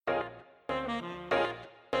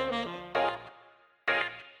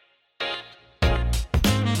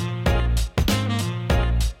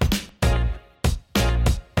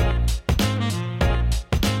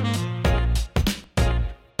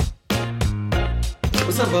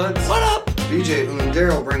What's up, buds? What up? BJ and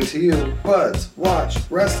Daryl bring to you Buds Watch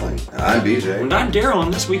Wrestling. I'm BJ. And I'm Daryl,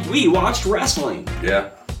 and this week we watched wrestling. Yeah,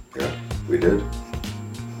 we did.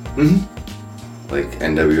 Like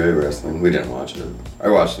NWA wrestling. We didn't watch it. I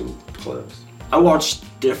watched some clips. I watched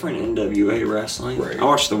different NWA wrestling. Right. I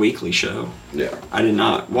watched the weekly show. Yeah. I did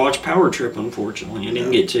not watch Power Trip, unfortunately. I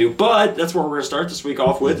didn't get to. But that's what we're going to start this week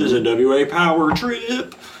off with, is a WA Power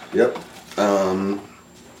Trip. Yep.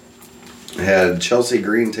 Had Chelsea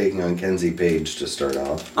Green taking on Kenzie Page to start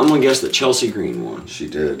off. I'm going to guess that Chelsea Green won. She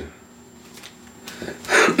did.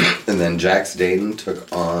 And then Jax Dayton took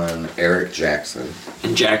on Eric Jackson.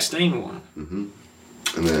 And Jack Stain won. And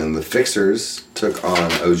then the Fixers took on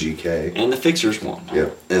OGK. And the Fixers won.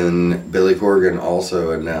 Yep. And Billy Corgan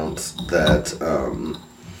also announced that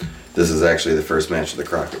this is actually the first match of the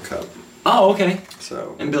Crockett Cup. Oh, okay.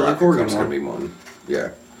 So And Billy Crockett Corgan Cup's won. gonna be one.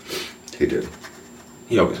 Yeah. He did.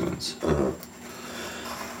 He always wins.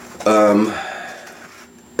 And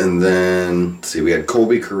then, let's see, we had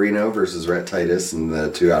Colby Carino versus Rhett Titus in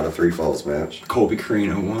the 2 out of 3 falls match. Colby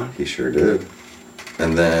Carino won. He sure did.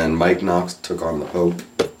 And then Mike Knox took on the Pope,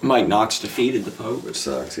 Mike Knox defeated the Pope. which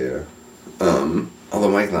sucks, yeah. Although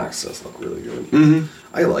Mike Knox does look really good. Mm-hmm.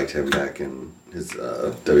 I liked him back in his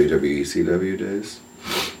WWE CW days.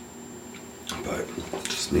 But,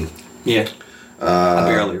 just me. Yeah. I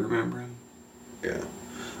barely remember him. Yeah.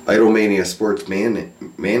 Idolmania Sports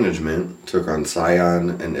Management took on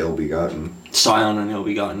Scion and Ill Begotten. Scion and Ill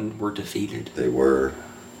Begotten were defeated. They were.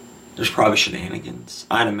 There's probably shenanigans.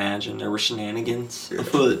 I'd imagine there were shenanigans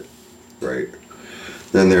afoot. Right.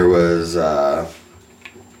 Then there was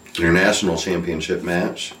International Championship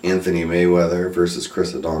match. Anthony Mayweather versus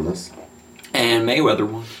Chris Adonis. And Mayweather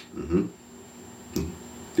won.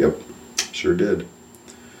 Yep. Sure did.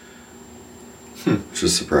 Which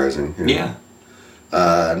is surprising. Yeah.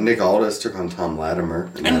 Nick Aldis took on Tom Latimer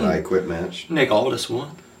in that I Quit match. Nick Aldis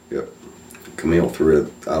won. Yep. Camille threw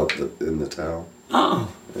it out in the towel. Oh.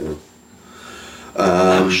 Yeah.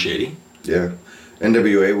 That was shitty. Yeah.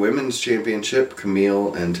 NWA Women's Championship,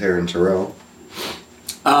 Camille and Taryn Terrell.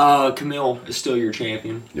 Camille is still your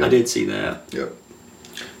champion. Yep. I did see that. Yep.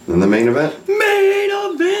 Then the main event. Main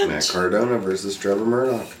event! Matt Cardona versus Trevor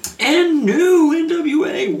Murdoch. And new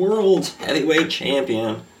NWA World Heavyweight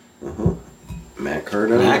Champion. Matt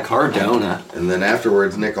Cardona. Matt Cardona. And then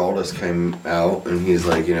afterwards, Nick Aldis came out and he's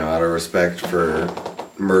like, out of respect for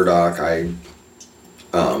Murdoch, I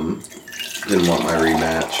didn't want my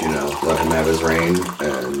rematch, let him have his reign,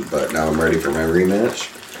 but now I'm ready for my rematch,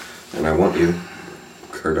 and I want you,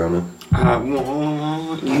 Cardona. I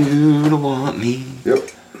want you to want me. Yep.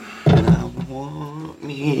 And I want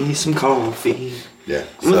me some coffee. Yeah.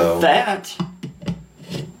 So With that.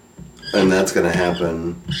 And that's gonna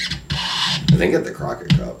happen, I think, at the Crockett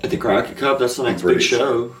Cup. At the Crockett Cup, that's the next pretty big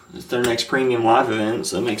show. It's their next premium live event,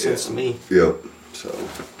 so that makes sense to me. Yep. So.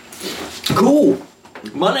 Cool.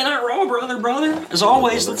 Monday Night Raw, brother. As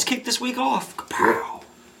always, let's kick this week off. Pow.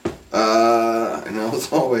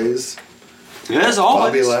 As always. As always.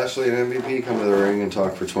 Bobby Lashley and MVP come to the ring and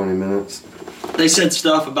talk for 20 minutes. They said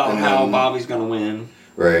stuff about And how then- Bobby's gonna win.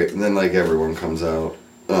 Right, and then everyone comes out.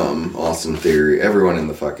 Austin Theory, everyone in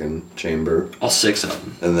the fucking chamber. All 6 of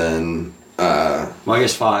them. And then, Well, I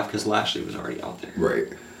guess 5, because Lashley was already out there. right.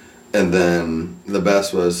 And then the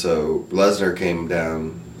best was, so Lesnar came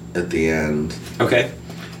down at the end, Okay.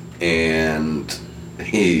 and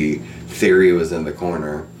Theory was in the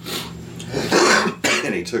corner.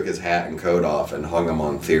 And he took his hat and coat off and hung them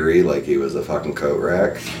on Theory like he was a fucking coat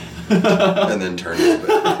rack. and then turned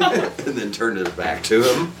it back to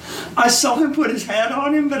him. I saw him put his hat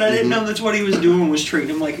on him, but I didn't know that's what he was doing, was treating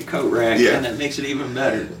him like a coat rack, Yeah. and that makes it even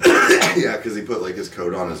better. Yeah, because he put his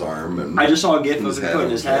coat on his arm. And I just saw a gif of his him hat putting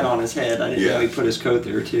on his his hat head. on his head. I didn't know Yeah. he put his coat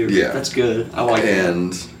there, too. Yeah. That's good. I like that.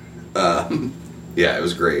 And, yeah, it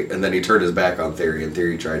was great. And then he turned his back on Theory, and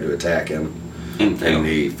Theory tried to attack him. And failed. And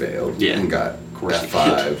he failed. Yeah. And got course he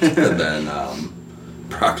F5. And then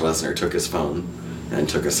Brock Lesnar took his phone and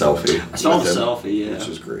took a selfie. I saw the with him, selfie, yeah. Which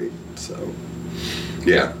was great. So,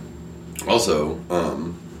 yeah. Also,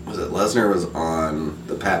 was it Lesnar was on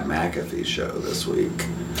the Pat McAfee show this week.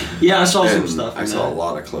 Yeah, I saw some And stuff. I saw a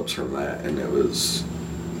lot of clips from that, and it was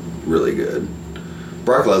really good.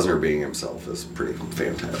 Brock Lesnar being himself is pretty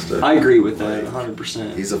fantastic. I agree with that,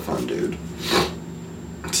 100%. He's a fun dude.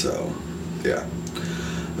 So, yeah.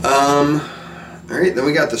 Alright, then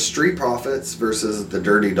we got the Street Profits versus the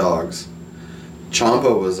Dirty Dogs.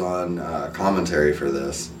 Ciampa was on commentary for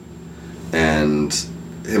this, and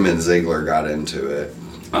him and Ziggler got into it.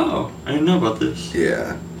 Oh, I didn't know about this.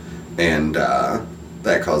 Yeah. And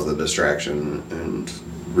that caused the distraction, and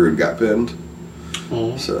Rude got pinned.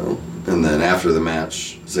 Oh. So, and then after the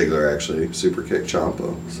match, Ziggler actually super kicked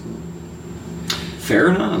Ciampa. So. Fair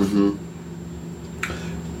enough. Mm-hmm.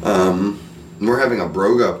 We're having a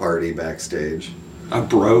Broga party backstage. A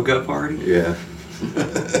Broga party? Yeah.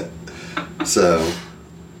 So,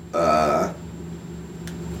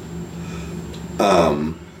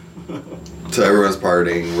 so everyone's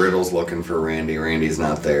partying. Riddle's looking for Randy. Randy's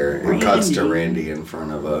not there. It cuts to Randy in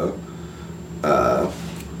front of a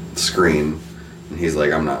screen, and he's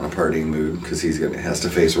like, "I'm not in a partying mood," because has to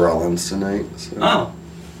face Rollins tonight. So. Oh.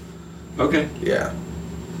 Okay. Yeah.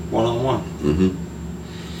 1-on-1.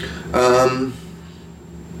 Mm-hmm.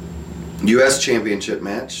 U.S. Championship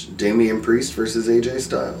match: Damian Priest versus AJ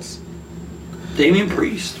Styles. Damian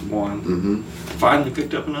Priest won. Mm-hmm. Finally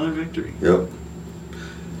picked up another victory. Yep.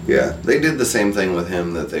 Yeah, they did the same thing with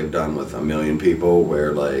him that they've done with a million people,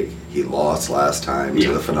 where like he lost last time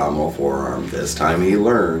to the phenomenal forearm. This time he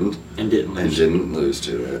learned and didn't lose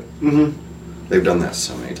to it. Mm-hmm. They've done that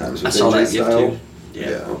so many times. With I saw AJ that Styles. gift too.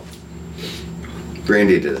 Yeah.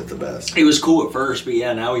 Randy did it the best. It was cool at first, but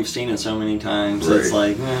yeah, now we've seen it so many times. Right. It's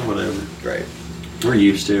like, whatever. Right. We're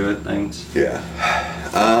used to it. Thanks. Yeah.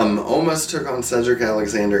 Omos took on Cedric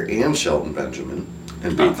Alexander and Shelton Benjamin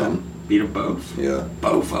and beat them. Beat them both. Yeah.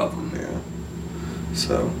 Both of them. Yeah.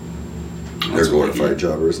 So That's they're glorified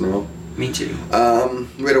jobbers now. Me too.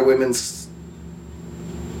 We had a women's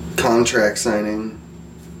contract signing,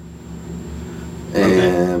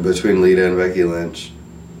 and between Lita and Becky Lynch.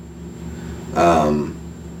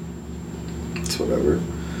 It's whatever.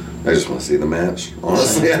 I just want to see the match.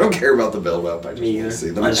 Honestly, I don't care about the build-up. I just want to see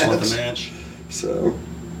the match. I just want the match. So,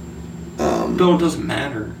 Though it doesn't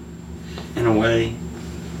matter, in a way.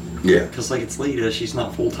 Yeah. Because, like, it's Lita. She's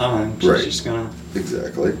not full-time. She's Right. just going to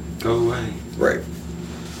Exactly. go away. Right.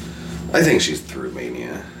 I think she's through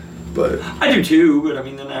Mania, but... I do, too. But, I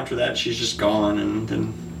mean, then after that, she's just gone. And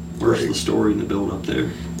then where's Right. the story and the build-up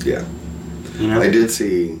there? Yeah. You know? I did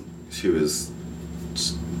see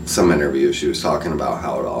some interview, she was talking about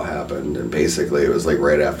how it all happened, and basically it was like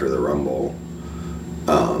right after the Rumble.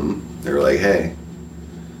 They were like, "Hey,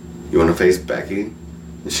 you want to face Becky?"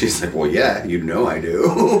 And she's like, "Well, yeah, you know I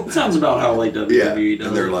do." It sounds about how, like, WWE does.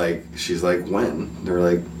 And they're like, she's like, "When?" They're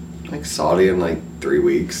like Saudi in like 3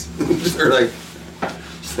 weeks. They're like,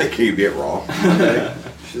 she's like, "Can you be at Raw?" Okay.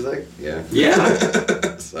 She's like, "Yeah."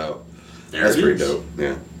 Yeah. So There that's it pretty is. dope.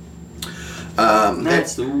 Yeah.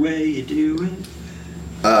 That's the way you do it.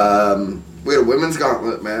 We had a women's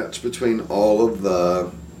gauntlet match between all of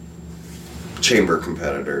the chamber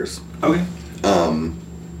competitors. Okay.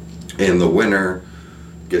 And the winner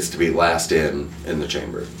gets to be last in the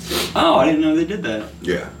chamber. Oh, I didn't know they did that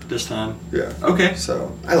Yeah. this time. Yeah. Okay.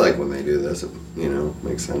 So I like when they do this. It,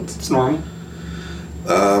 makes sense. It's normal.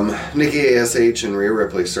 Nikki ASH and Rhea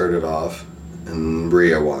Ripley started off, and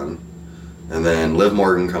Rhea won. And then Liv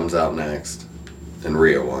Morgan comes out next, and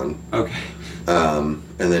Rhea won. Okay.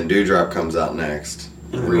 And then Doudrop comes out next,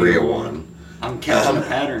 and Rhea won. I'm catching a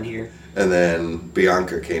pattern here. And then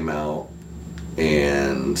Bianca came out,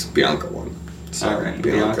 and Bianca won. So all right,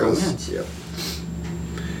 Bianca wins. Yep.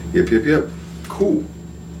 Yep. Cool.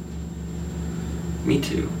 Me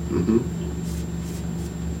too. Mm-hmm.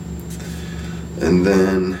 And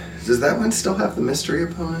then, does that one still have the mystery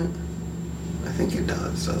opponent? I think it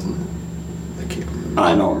does, doesn't it? I can't remember.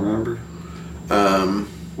 I don't remember.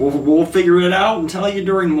 We'll figure it out and tell you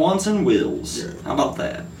during Wants and Wills. Yeah. How about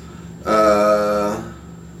that?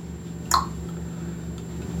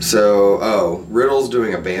 Riddle's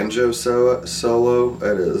doing a banjo solo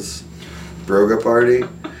at his Broga party,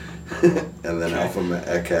 and then Alpha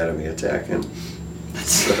Academy attack him.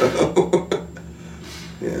 So,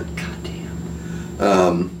 yeah.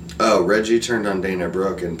 Goddamn. Reggie turned on Dana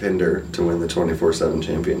Brooke and pinned her to win the 24/7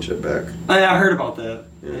 championship back. I heard about that.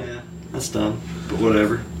 Yeah. Yeah, that's dumb. But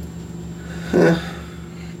whatever.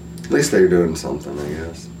 At least they're doing something, I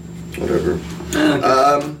guess. Whatever.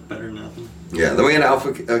 Better than nothing. Yeah, then we had Alpha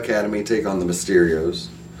Academy take on the Mysterios,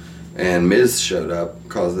 and Miz showed up,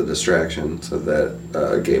 caused the distraction so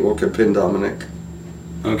that Gable could pin Dominic.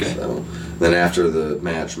 Okay. So then after the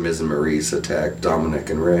match, Miz and Maurice attacked Dominic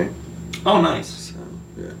and Ray. Oh, nice. So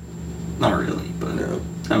yeah, Not really, but no,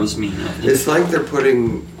 that was mean. it's like they're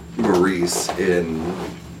putting Maurice in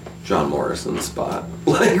John Morrison's spot.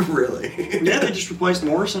 Like, really? Yeah, they just replaced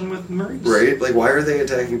Morrison with Maurice. Right? Like, why are they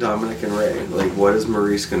attacking Dominic and Ray? Like, what is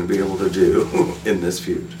Maurice going to be able to do in this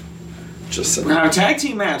feud? Just saying. Now, tag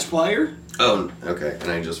team match, player. Oh, okay.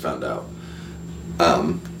 And I just found out.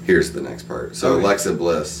 Here's the next part. So Okay. Alexa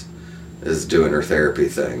Bliss is doing her therapy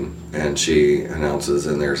thing, and she announces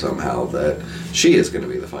in there somehow that she is going to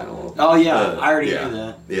be the final. Oh yeah, I already yeah. knew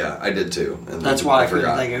that. Yeah, I did too. And That's why I couldn't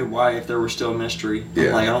forgot. think of why if there was still a mystery. Yeah.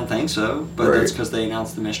 I'm like, I don't think so, but Right. that's because they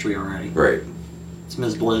announced the mystery already. Right, It's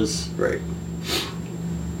Ms. Bliss. right.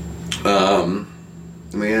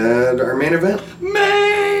 We had our main event.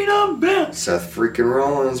 Main event. Seth freaking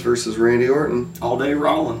Rollins versus Randy Orton. All day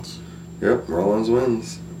Rollins. Yep, Rollins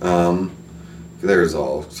wins. There's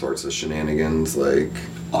all sorts of shenanigans, like,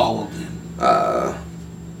 All of them.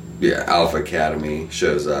 yeah, Alpha Academy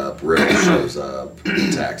shows up, Riddle shows up,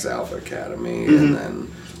 attacks Alpha Academy, Mm-hmm. and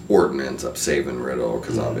then Orton ends up saving Riddle,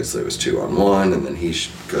 because obviously it was 2-on-1, and then he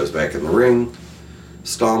goes back in the ring.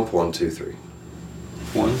 Stomp, 1, 2, 3.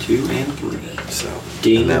 1, 2, and 3. So,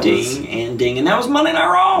 Ding, and that ding, was- and ding. And that was Monday Night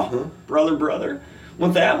Raw. Uh-huh. Brother.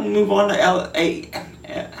 With that, we'll move on to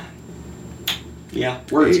yeah,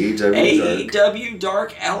 words. AEW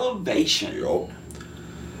Dark Elevation. Yup.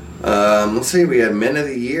 Let's see, we had Men of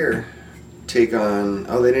the Year take on.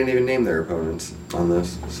 Oh, they didn't even name their opponents on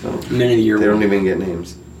this. So Men of the Year. they don't even get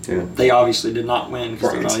names. Yeah, They obviously did not win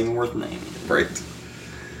because they're Right. not even worth naming. right.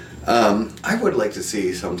 I would like to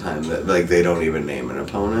see sometime that like they don't even name an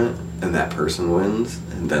opponent and that person wins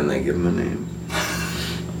and then they give them a name.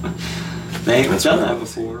 They've That's done what I that would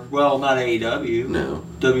say. before. Well, not AEW. No,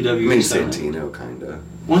 WWE. I mean 's done it. Santino kinda.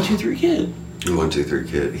 1, 2, 3 Kid. 1, 2, 3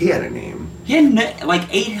 Kid. He had a name. He had like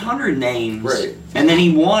 800 names. Right. And then he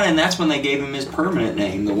won, and that's when they gave him his permanent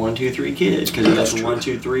name, the 1, 2, 3 Kid, because he got That's the true. 1,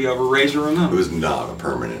 2, 3 over Razor Ramon. It was not a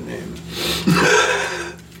permanent name.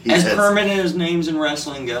 As had- permanent as names in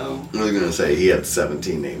wrestling go. I was gonna say he had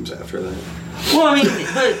 17 names after that. Well, I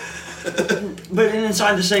mean, but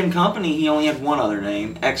inside the same company, he only had one other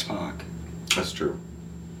name, X-Pac, That's true.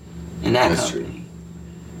 in that That's true. company.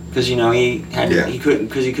 Because he had Yeah. he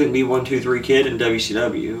couldn't be 1, 2, 3 Kid in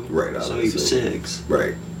WCW. Right, So he was obviously. 6.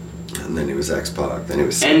 Right. And then he was X-Pac. Then he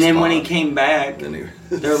was And then when he Six-Pac, came back, then he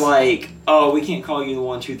they're like, "Oh, we can't call you the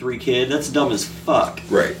 1, 2, 3 Kid. That's dumb as fuck."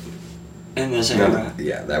 right. In this No, era.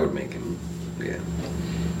 yeah, that would make him. Yeah.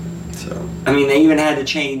 So I mean, they even had to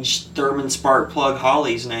change Thurman Sparkplug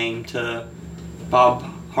Holly's name to Bob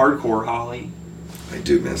Hardcore Holly I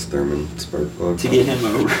do miss Thurman Sparkplug. to get him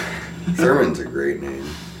over. Thurman's a great name.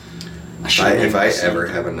 If I ever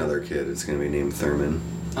have another, another kid, it's gonna be named Thurman.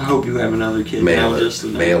 I hope you have another kid Male, now. Just the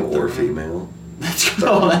name male of or Thurman. female.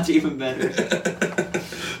 That's even better.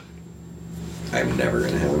 I'm never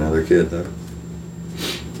gonna have another kid though.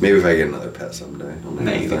 Maybe if I get another pet someday, I'll name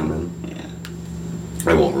Maybe. it Thurman.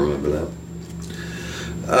 Yeah. I won't remember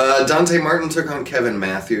that. Dante Martin took on Kevin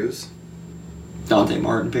Matthews. Dante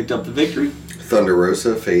Martin picked up the victory, Thunder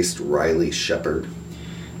Rosa faced Riley Shepard.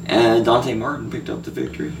 and Dante Martin picked up the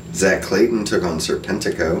victory. Zach Clayton took on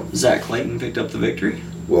Serpentico. Zach Clayton picked up the victory.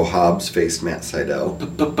 Will Hobbs faced Matt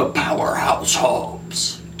Sydal. Powerhouse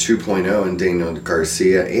Hobbs. 2.0 and Daniel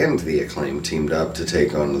Garcia and the Acclaim teamed up to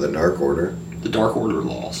take on the Dark Order. The Dark Order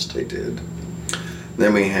lost. They did.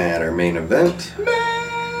 Then we had our main event. Main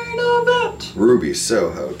event. Ruby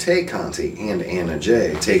Soho, Tay Conti, and Anna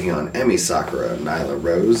Jay taking on Emi Sakura, Nyla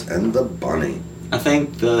Rose, and the Bunny. I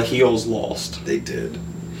think the heels lost. They did.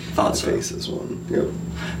 Thought The so. Faces won. Yep.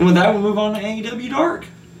 And with that, we'll move on to AEW Dark.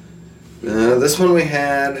 This one we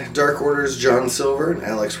had Dark Order's John Silver and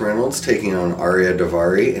Alex Reynolds taking on Arya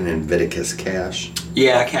Davari and Invictus Cash.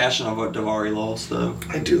 Yeah, Cash and what Davari lost though.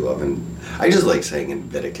 I do love him. I just like saying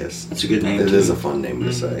Invictus. That's a good name. It too. is a fun name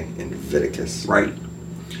to say. Invictus. Right.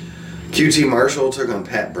 QT Marshall took on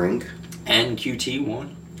Pat Brink. And QT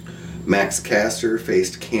won. Max Caster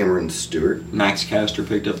faced Cameron Stewart. Max Caster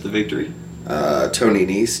picked up the victory. Tony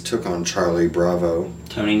Nese took on Charlie Bravo.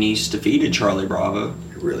 Tony Nese defeated Charlie Bravo.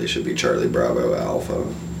 It really should be Charlie Bravo Alpha.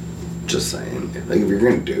 Just saying. Like, if you're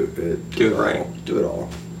going to do it, Do it right. all. Do it all.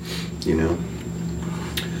 You know?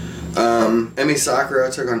 Emi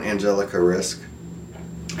Sakura took on Angelica Risk.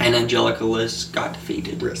 And Angelica Bliss got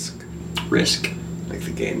defeated. Risk. Like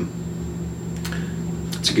the game.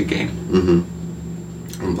 It's a good game.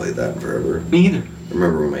 Mm-hmm. I haven't played that in forever. Me either. I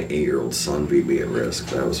remember when my 8-year-old son beat me at Risk.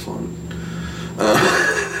 That was fun.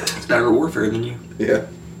 It's better at Warfare than you. Yeah.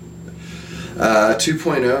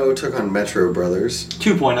 2.0 took on Metro Brothers.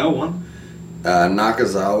 2.0 won.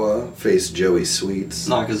 Nakazawa faced Joey Sweets.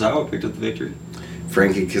 Nakazawa picked up the victory.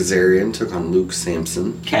 Frankie Kazarian took on Luke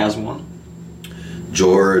Sampson. Kaz won.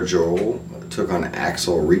 Jora Joel took on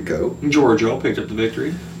Axel Rico. Giorgio picked up the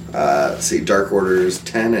victory. Dark Order's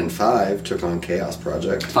 10 and 5 took on Chaos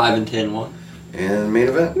Project. 5 and 10 won. And main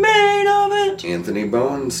event, Main event. Anthony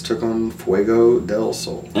Bowens took on Fuego del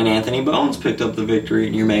Sol. And Anthony Bones picked up the victory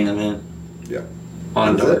in your main event. Yeah.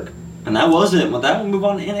 On That's Dark. it. And that was it. With that, we'll move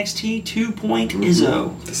on to NXT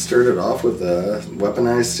 2.0. This started off with a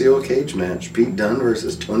weaponized steel cage match. Pete Dunne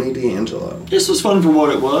versus Tony D'Angelo. This was fun for what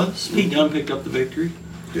it was. Pete Dunne picked up the victory.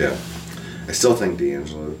 Yeah. I still think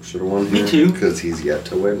D'Angelo should have won here. Me too. Because he's yet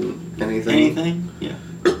to win anything. Anything? Yeah.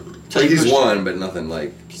 Like he's won, but nothing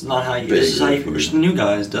like. It's not how you. This is how you push the new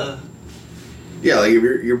guys, duh. Yeah, like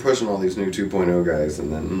you're pushing all these new 2.0 guys,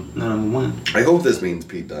 and then none of them win. I hope this means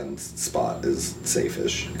Pete Dunne's spot is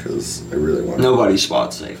safe-ish, because I really want. Nobody's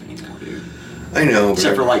spot's safe anymore, dude. I know,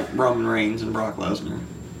 except for like Roman Reigns and Brock Lesnar.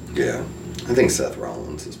 Yeah, I think Seth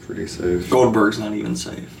Rollins is pretty safe. Goldberg's not even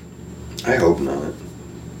safe. I hope not.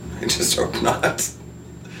 I just hope not.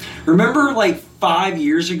 Remember, like 5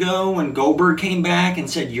 years ago when Goldberg came back and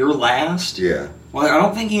said, "You're last"? Yeah. Well, I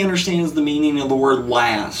don't think he understands the meaning of the word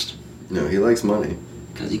 "last." No, he likes money.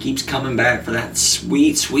 Because he keeps coming back for that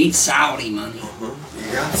sweet, sweet Saudi money. He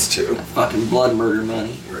has to. That fucking blood murder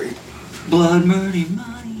money. Right. Blood murder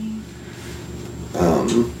money.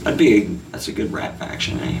 That's a good rap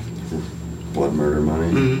faction name. Blood murder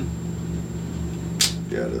money.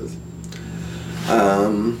 Mm-hmm. Yeah, it is.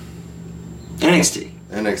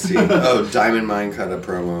 NXT. Oh, Diamond Mine cut a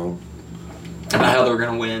promo about how they're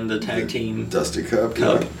going to win the tag team Dusty Cup.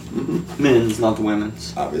 Yeah. Mm-hmm. Men's, not the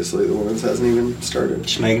women's. Obviously, the women's hasn't even started.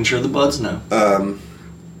 Just making sure the buds know.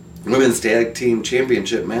 Women's Tag Team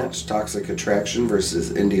Championship match: Toxic Attraction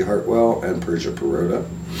versus Indy Hartwell and Persia Pirotta.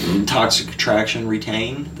 Toxic Attraction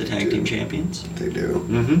retain the tag team champions. They do.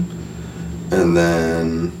 Mm-hmm. And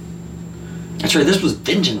then. That's right. This was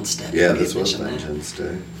Vengeance Day. Yeah, this was Vengeance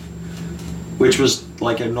Day. Which was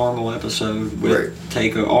like a normal episode with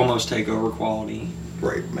almost takeover quality.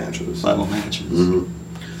 Right, matches. Level matches. Mm-hmm.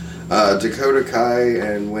 Dakota Kai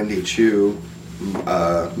and Wendy Chu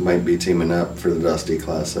might be teaming up for the Dusty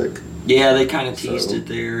Classic. Yeah, they kind of teased it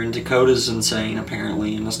there. And Dakota's insane,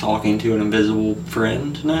 apparently, and is talking to an invisible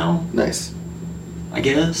friend now. Nice. I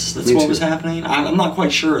guess that's what was happening. I'm not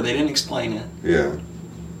quite sure. They didn't explain it. Yeah.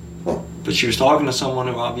 Huh. But she was talking to someone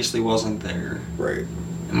who obviously wasn't there. Right.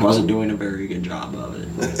 And wasn't doing a very good job of it.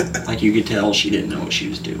 Like, you could tell she didn't know what she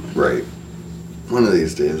was doing. Right. One of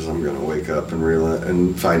these days, I'm gonna wake up and realize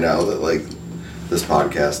and find out that like this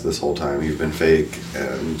podcast, this whole time, you've been fake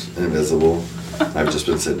and invisible. I've just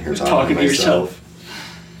been sitting here talking to myself.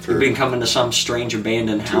 You've been coming to some strange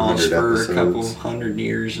abandoned house for episodes. A couple hundred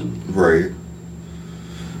years, and right.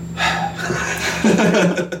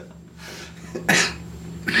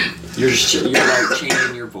 you're like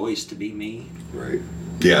changing your voice to be me. Right.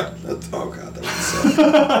 Yeah. That's, oh god, that would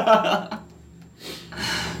suck.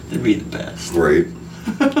 That'd be the best. Right.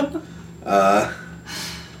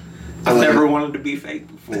 I've never wanted to be fake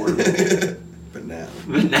before. But now.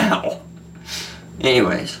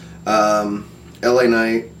 Anyways. LA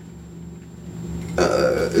Knight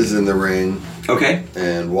is in the ring. Okay.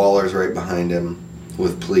 And Waller's right behind him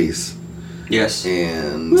with police. Yes.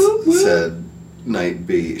 And said Knight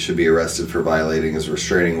should be arrested for violating his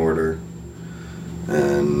restraining order.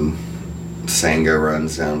 And Sanga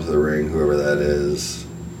runs down to the ring, whoever that is.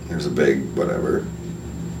 There's a big whatever.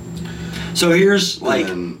 So here's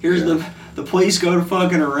the police go to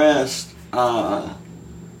fucking arrest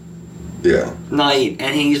Knight,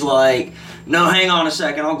 and he's like, "No, hang on a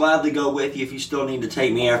second, I'll gladly go with you if you still need to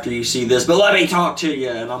take me after you see this, but let me talk to you."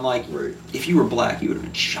 And I'm like, if you were black, you would have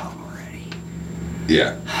been shot already.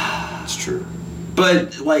 Yeah, it's true.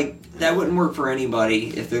 But like, that wouldn't work for anybody.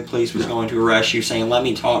 If the police was going to arrest you, saying "let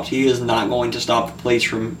me talk to you" is not going to stop the police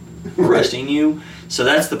from arresting you. So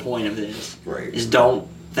that's the point of this. Right. Is don't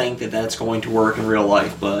think that that's going to work in real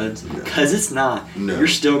life, buds, because it's not. No. You're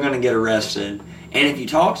still going to get arrested, and if you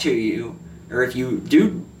talk to you, or if you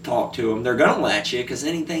do talk to them, they're going to let you, because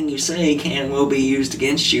anything you say can and will be used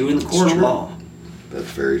against you in the court of law. That's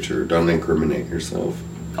very true. Don't incriminate yourself.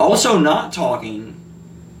 Also, not talking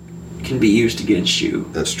can be used against you.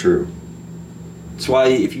 That's true. That's why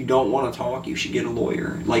if you don't want to talk, you should get a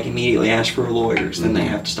lawyer. Like, immediately ask for a lawyer, because then they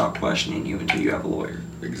have to stop questioning you until you have a lawyer.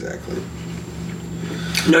 Exactly.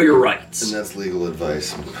 Know your rights. And that's legal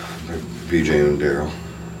advice by BJ and Daryl.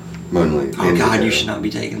 Munley. Oh God, you should not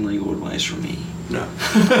be taking legal advice from me. No.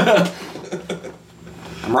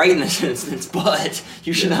 I'm right in this instance, but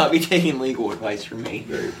you should not be taking legal advice from me.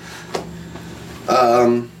 Right.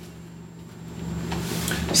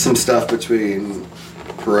 Some stuff between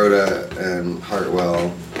Pirotta and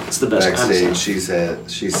Hartwell. It's the best backstage. Kind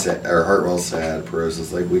of She's sad, or Hartwell's sad.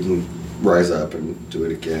 Pirotta's like, we can rise up and do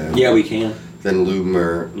it again. Yeah, we can. Then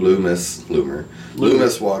Loomis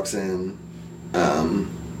walks in, and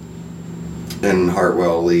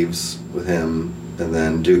Hartwell leaves with him, and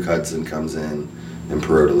then Duke Hudson comes in, and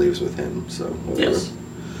Pirotta leaves with him. So whatever. Yes.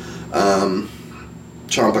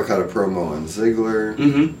 Ciampa cut a promo on Ziggler,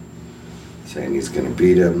 saying he's going to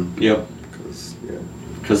beat him. Yep.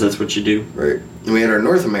 Because that's what you do. Right. And we had our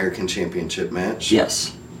North American Championship match.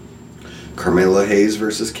 Yes. Carmelo Hayes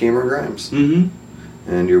versus Cameron Grimes. And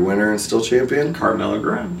your winner and still champion? Carmelo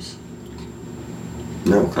Grimes.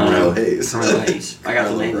 No, Carmelo Hayes. Carmelo Hayes. I got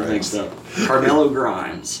the names mixed up. Carmelo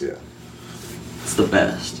Grimes. Yeah. It's the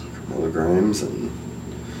best. Carmelo Grimes and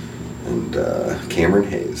Cameron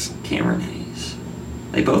Hayes. Cameron Hayes.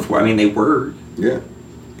 They both were. I mean, they were. Yeah.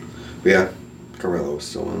 Yeah. Carmelo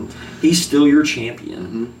still wins. He's still your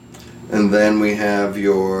champion. And then we have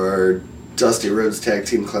your Dusty Rhodes Tag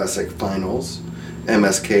Team Classic Finals.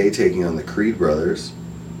 MSK taking on the Creed Brothers.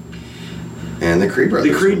 And the Creed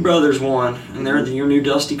Brothers. The Creed Brothers won, and they're your new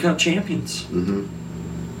Dusty Cup champions.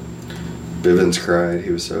 Bivens cried.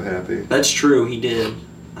 He was so happy. That's true. He did.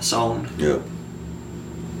 I saw him. Yep.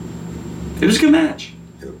 It was a good match.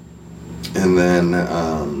 Yep. And then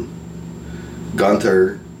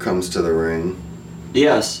Gunther comes to the ring.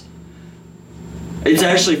 Yes. It's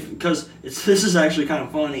actually, because this is actually kind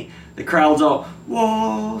of funny. The crowd's all,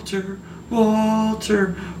 Walter,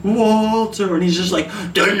 Walter, Walter. And he's just like,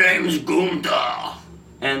 the name's Gunther.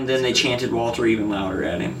 And then they chanted Walter even louder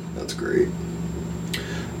at him. That's great.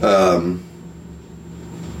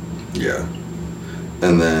 Yeah.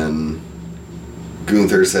 And then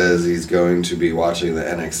Gunther says he's going to be watching the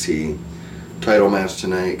NXT title match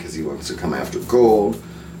tonight because he wants to come after gold.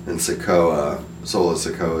 And Solo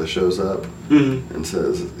Sikoa shows up and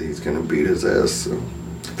says he's going to beat his ass. So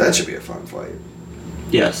that should be a fun fight.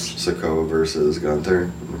 Yes. Sikoa versus Gunther.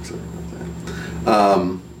 I'm excited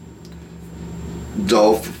about that.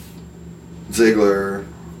 Dolph Ziggler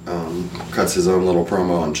cuts his own little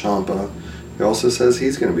promo on Ciampa. He also says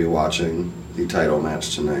he's going to be watching the title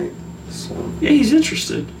match tonight. So yeah, he's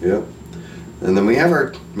interested. Yep. And then we have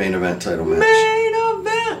our main event title match. Main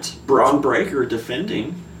event! Braun Breaker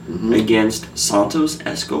defending against Santos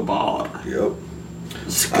Escobar. Yep.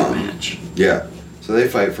 It's a good match. Yeah. So they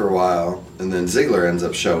fight for a while, and then Ziggler ends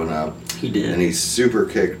up showing up. He did. And he super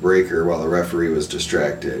kicked Breaker while the referee was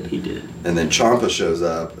distracted. He did. And then Ciampa shows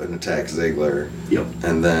up and attacks Ziggler. Yep.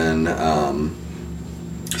 And then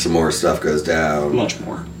some more stuff goes down. Much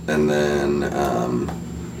more. And then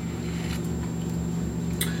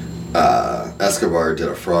Escobar did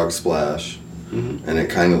a frog splash. And it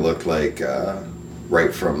kind of looked like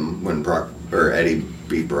right from when Eddie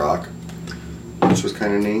beat Brock, which was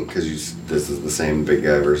kind of neat because this is the same big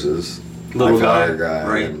guy versus little fire guy.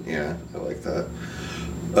 Right. And, yeah, I like that.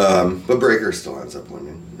 But Breaker still ends up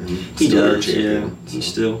winning. And He still does, champion, yeah. He's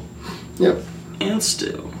still. Yep. And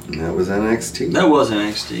still. And that was NXT. That was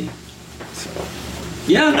NXT. So.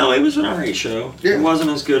 Yeah, no, it was an alright show. Yeah. It wasn't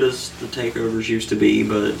as good as the takeovers used to be,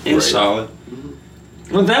 but it was Right. solid.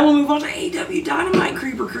 With that, we'll move on to AEW Dynamite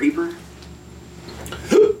Creeper.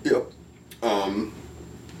 Yep.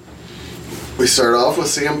 We start off with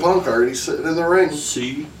CM Punk already sitting in the ring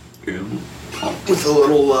CM Punk. with a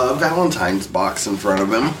little Valentine's box in front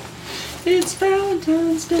of him. It's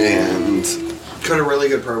Valentine's Day. And cut a really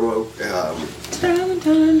good promo. It's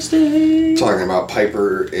Valentine's Day. Talking about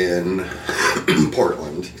Piper in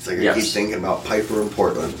Portland. He's like, I keep thinking about Piper in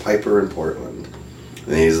Portland.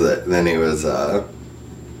 And then he was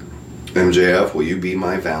MJF, will you be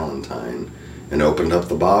my Valentine? And opened up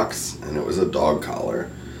the box, and it was a dog collar.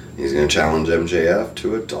 He's going to challenge MJF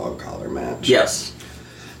to a dog collar match. Yes.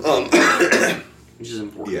 Which is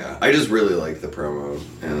important. Yeah, I just really like the promo,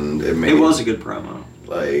 and it was a good promo.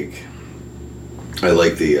 Like, I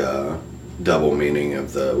like the double meaning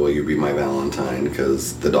of the "Will you be my Valentine?"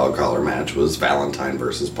 because the dog collar match was Valentine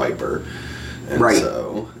versus Piper, and right.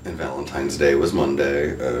 and Valentine's Day was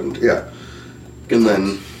Monday, and yeah, and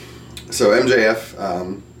then so MJF,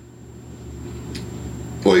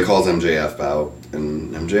 he calls MJF out,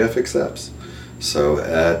 and MJF accepts. So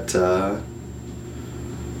at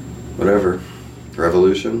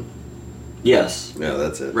Revolution. Yes. Yeah,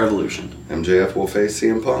 that's it. Revolution. MJF will face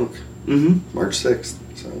CM Punk. March 6th.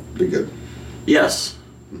 So, be good. Yes.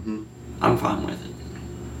 I'm fine with it.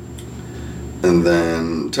 And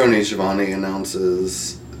then Tony Schiavone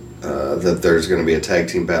announces that there's going to be a tag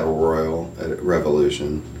team battle royal at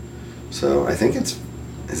Revolution. So, I think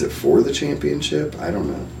is it for the championship? I don't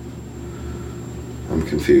know. I'm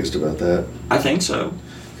confused about that. I think so.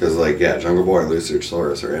 Because, Jungle Boy and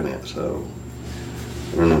Luchasaurus are in it, so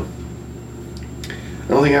I don't know. I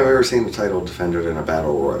don't think I've ever seen the title defended in a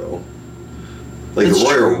battle royal. Like It's the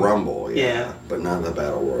Royal true. Rumble, Yeah. but not the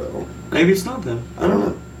battle royal. Maybe it's not them. I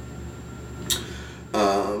don't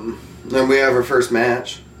know. Then we have our first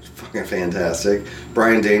match. fucking fantastic.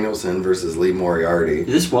 Bryan Danielson versus Lee Moriarty.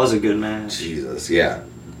 This was a good match. Jesus, yeah.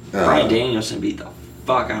 Bryan Danielson beat the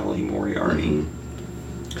fuck out of Lee Moriarty.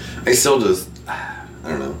 Mm-hmm. I still just, I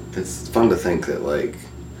don't know. It's fun to think that, like,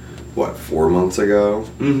 4 months ago,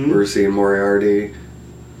 we were seeing Moriarty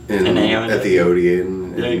at the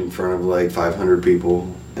Odeon in front of, like, 500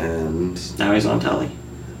 people. And now he's on telly.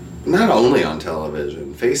 Not only on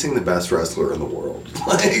television, facing the best wrestler in the world.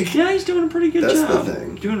 Like, yeah, he's doing a pretty good job. That's the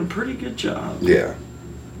thing. Doing a pretty good job. Yeah.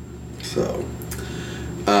 So,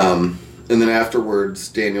 and then afterwards,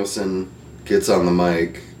 Danielson gets on the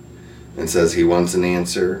mic and says he wants an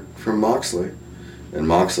answer from Moxley. And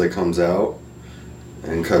Moxley comes out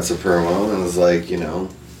and cuts a promo and is like, you know,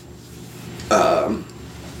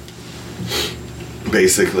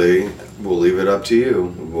 basically, we'll leave it up to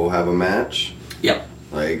you. We'll have a match. Yep.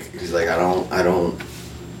 Like, he's like, I don't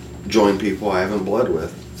join people I haven't bled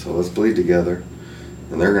with, so let's bleed together.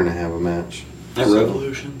 And they're gonna have a match. At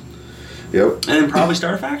Revolution. Yep. And then probably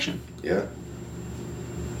start a faction. Yeah.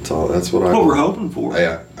 That's what we're hoping for.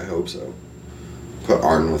 Yeah, I hope so. Put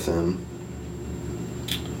Arn with him.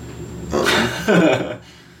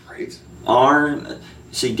 Right. Arn,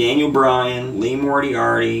 see Daniel Bryan, Lee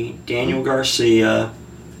Moriarty, Daniel Garcia,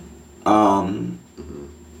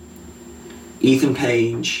 Ethan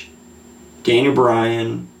Page, Daniel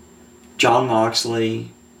Bryan, Jon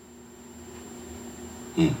Moxley.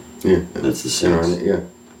 Yeah. Yeah. That's the six. Arn, yeah.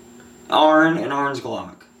 Arn and Arn's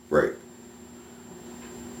Glock. Right.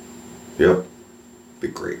 Yep. Be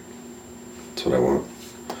great. That's what I want.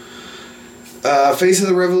 Face of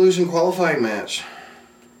the Revolution qualifying match.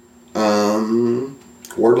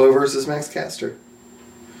 Wardlow versus Max Caster.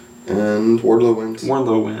 And Wardlow wins.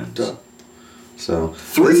 Wardlow wins. Duh. So,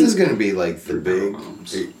 this is going to be like the big...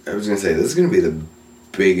 I was going to say, this is going to be the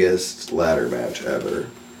biggest ladder match ever.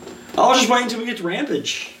 I'll just wait until we get to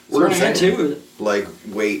Rampage. We're going to get to it. Like,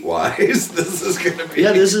 weight-wise, this is going to be...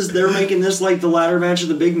 Yeah, they're making this like the ladder match of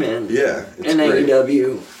the big men. Yeah, it's in great.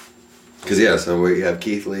 AEW. Because, so we have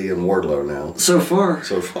Keith Lee and Wardlow now. So far.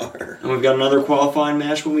 And we've got another qualifying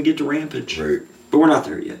match when we get to Rampage. Right. But we're not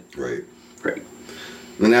there yet. Right. Great.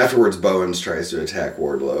 And then afterwards, Bowens tries to attack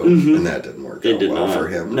Wardlow, and that didn't work out well for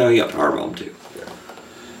him. No, he got powerbombed too.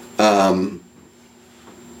 Yeah.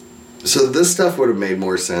 So this stuff would have made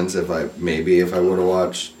more sense if I would have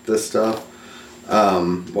watched this stuff.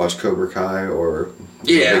 Watched Cobra Kai or a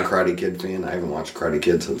big Karate Kid fan. I haven't watched Karate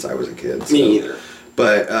Kid since I was a kid. So. Me either.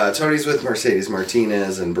 But Tony's with Mercedes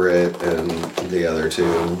Martinez and Britt and the other two,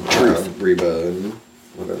 Reba and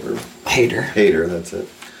whatever. Hater, that's it.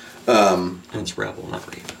 And it's Rebel, not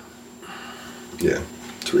Reba. Yeah,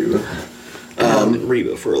 it's Reba. Been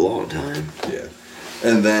Reba for a long time. Yeah.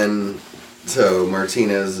 And then, so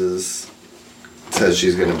Martinez says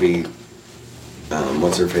she's going to beat,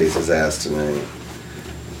 what's-her-face's ass tonight?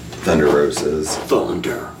 Thunder Rosa's.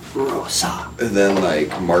 Thunder Rosa. And then,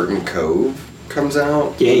 like, Martin Cove comes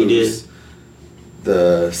out. Yeah, he did.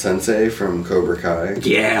 The sensei from Cobra Kai.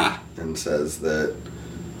 Yeah. And says that,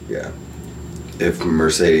 if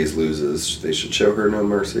Mercedes loses, they should show her no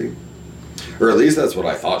mercy. Or at least that's what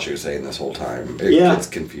I thought she was saying this whole time. It gets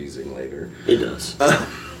confusing later. It does.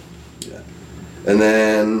 Yeah. And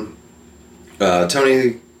then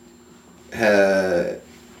Tony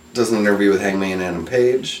does an interview with Hangman Adam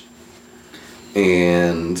Page.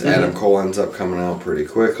 And Adam Cole ends up coming out pretty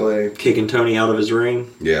quickly. Kicking Tony out of his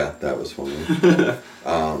ring. Yeah, that was funny.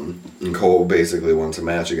 And Cole basically wants a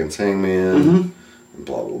match against Hangman. And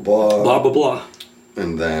blah, blah, blah. Blah, blah, blah.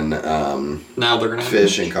 And then now they're gonna have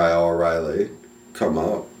Fish and Kyle O'Reilly come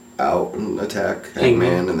out and attack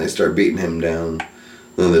Hangman, and they start beating him down.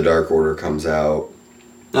 Then the Dark Order comes out.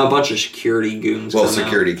 A bunch of security goons. Well,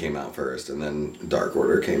 security came out first, and then Dark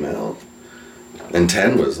Order came out. And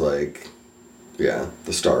 10 was like, the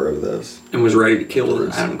star of this. And was ready to kill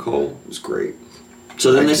Adam Cole. It was great.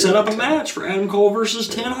 So then they set up a match for Adam Cole versus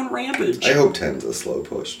 10 on Rampage. I hope 10's a slow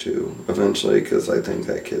push, too, eventually, because I think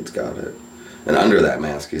that kid's got it. And under that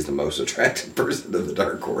mask, he's the most attractive person in the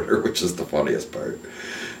Dark Order, which is the funniest part.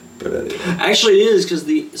 But anyway. Actually, it is, because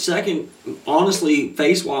the second, honestly,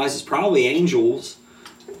 face-wise, is probably Angels.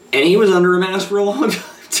 And he was under a mask for a long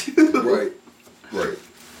time, too. Right.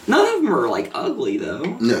 None of them are, like, ugly, though.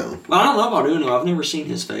 No. Well, I don't know about Uno. I've never seen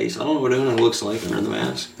his face. I don't know what Uno looks like under the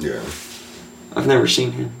mask. Yeah. I've never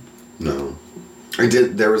seen him. No. I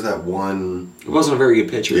did. There was that one. It wasn't a very good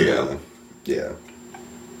picture, though. Yeah.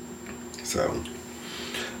 So.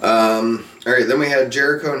 Alright, then we had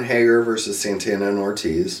Jericho and Hager versus Santana and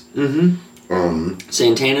Ortiz.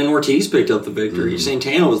 Santana and Ortiz picked up the victory.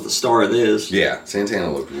 Santana was the star of this. Yeah,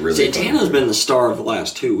 Santana looked really Santana's been the star of the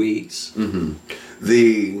last 2 weeks.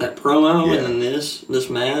 That promo and then this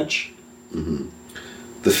match. Mm-hmm.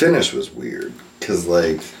 The finish was weird because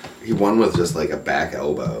like he won with just like a back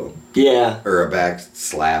elbow. Yeah. Or a back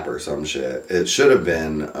slap or some shit. It should have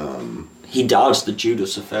been. He dodged the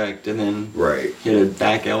Judas effect and then hit a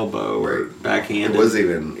back elbow or backhand. It was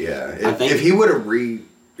even if he would have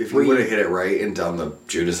hit it right and done the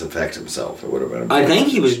Judas effect himself, it would have been. I think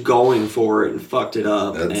he was going for it and fucked it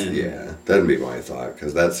up. That'd be my thought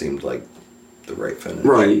because that seemed like the right finish.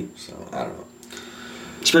 Right. So I don't know.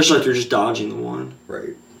 Especially if you're just dodging the one.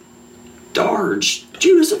 Right. Darge.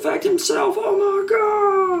 Judas effect himself. Oh my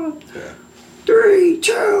god. Yeah. 3,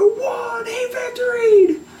 2, 1. He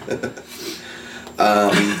victoried.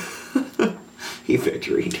 He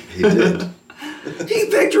victoried. He did. He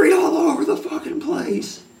victoried all over the fucking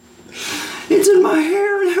place. It's in my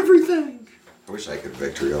hair and everything. I wish I could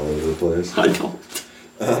victory all over the place. I don't.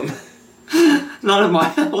 Not at my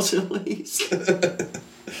house, at least.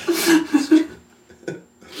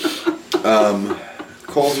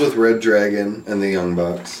 Cole's with Red Dragon and the Young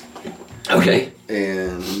Bucks. Okay.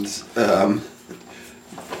 And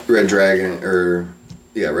Red Dragon's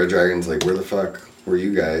like, where the fuck were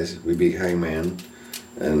you guys? We beat Hangman.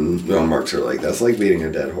 And Young Bucks are like, that's like beating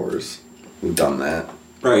a dead horse. We've done that.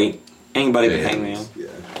 Right. Anybody but Hangman. Yeah.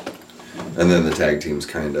 And then the tag teams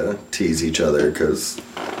kind of tease each other because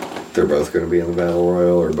they're both going to be in the Battle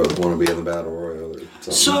Royal or both want to be in the Battle Royal or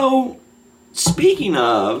something. So, speaking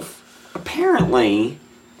of, apparently,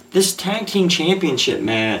 this tag team championship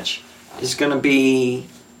match is going to be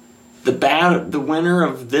the winner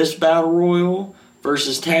of this Battle Royal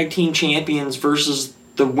versus tag team champions versus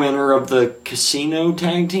the winner of the Casino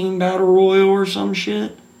Tag Team Battle Royal or some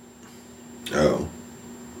shit. Oh.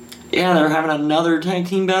 Yeah, they're having another tag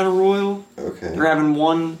team battle royal. Okay. They're having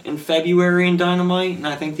one in February in Dynamite, and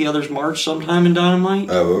I think the other's March sometime in Dynamite.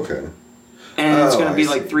 Oh, okay. And it's going to be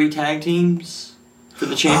like 3 tag teams for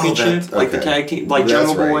the championship. Okay. Like the tag team, like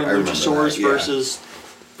Jungle Boy and Luchasaurus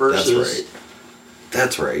versus.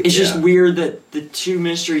 That's right. It's just weird that the 2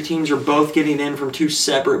 mystery teams are both getting in from 2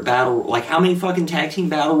 separate battle. Like, how many fucking tag team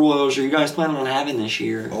battle royals are you guys planning on having this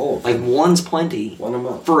year? Oh, like one's plenty. One a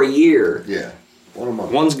month for a year. Yeah, one a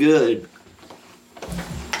month. One's good.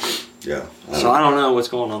 Yeah. So I don't know what's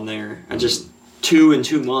going on there. I just 2 in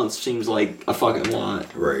 2 months seems like a fucking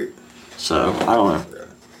lot. Right. So I don't know. Yeah.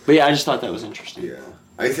 But yeah, I just thought that was interesting. Yeah,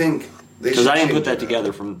 I think because I didn't put that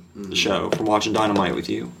together from the show, from watching Dynamite with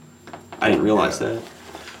you. I didn't realize that.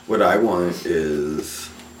 What I want is,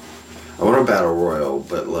 I want a battle royal,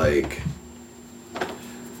 but like,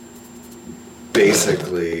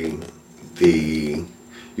 basically,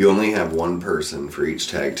 you only have one person for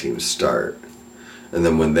each tag team start, and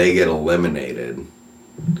then when they get eliminated,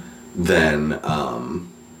 then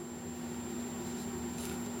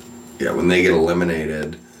when they get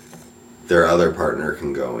eliminated, their other partner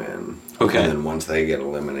can go in. Okay. And then once they get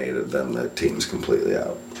eliminated, then the team's completely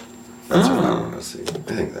out. That's what I want to see. I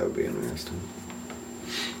think that would be interesting.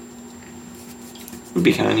 Would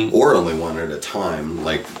be kind of neat. Or only one at a time.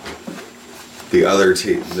 Like the other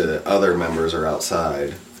members are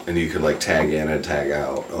outside, and you could like tag in and tag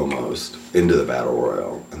out almost into the battle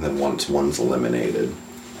royal, and then once one's eliminated,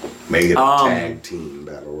 make it a tag team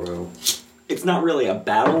battle royal. It's not really a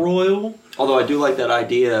battle royal, although I do like that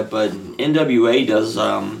idea. But NWA does.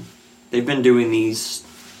 They've been doing these.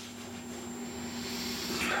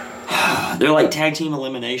 They're like tag team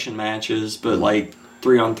elimination matches, but like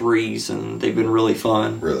 3-on-3s, and they've been really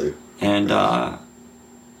fun. Really? And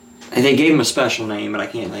they gave them a special name, but I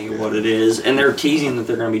can't think of what it is. And they're teasing that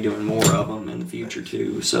they're going to be doing more of them in the future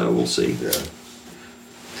too. So we'll see. Yeah.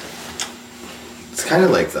 It's kind of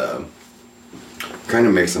like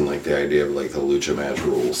mixing like the idea of like the Lucha Match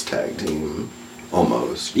Rules tag team,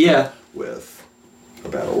 almost. Yeah. With a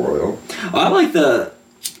battle royal. I like the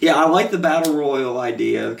battle royal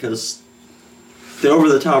idea because the over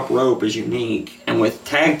the top rope is unique, and with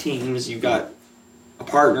tag teams you've got a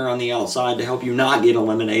partner on the outside to help you not get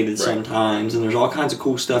eliminated sometimes, and there's all kinds of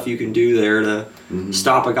cool stuff you can do there to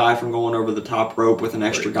stop a guy from going over the top rope with an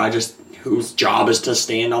extra guy just whose job is to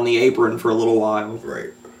stand on the apron for a little while.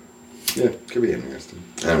 Right. Yeah, could be interesting.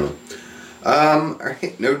 I don't know.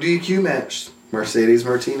 Alright, no DQ match. Mercedes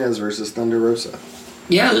Martinez versus Thunder Rosa.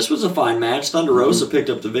 Yeah, this was a fine match. Thunder Rosa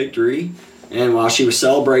picked up the victory. And while she was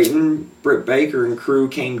celebrating, Britt Baker and crew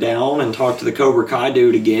came down and talked to the Cobra Kai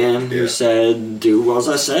dude again, who said, do as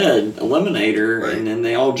I said, eliminate her. Right. And then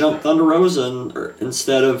they all jumped Thunder Rosa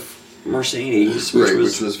instead of Mercedes,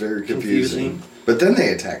 which was very confusing. But then they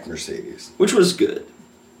attacked Mercedes. Which was good.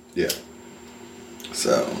 Yeah.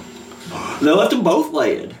 So. They left them both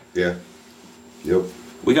laid. Yeah. Yep.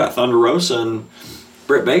 we got Thunder Rosa and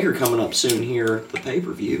Britt Baker coming up soon here, the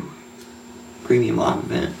pay-per-view. Premium live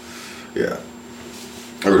event. Yeah.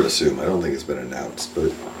 I would assume. I don't think it's been announced,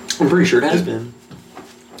 but... I'm pretty sure it has been.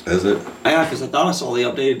 Is it? Yeah, because I thought I saw the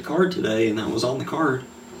updated card today, and that was on the card.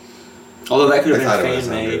 Although that could have been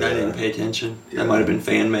fan-made. I didn't pay attention. Yeah. That might have been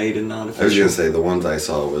fan-made and not official. I was going to say, the ones I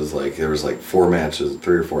saw was like, there was like 3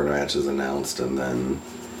 or 4 matches announced, and then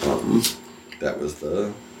that was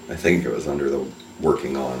the... I think it was under the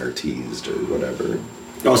working on or teased or whatever.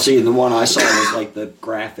 Oh, see, the one I saw was like the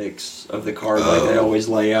graphics of the card, like they always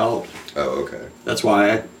lay out. Oh, okay. That's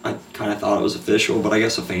why I kind of thought it was official, but I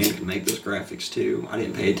guess a fan can make those graphics too. I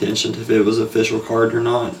didn't pay attention to if it was an official card or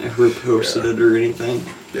not, who posted it or anything.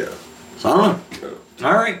 Yeah. So I don't know.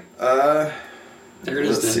 All right. There it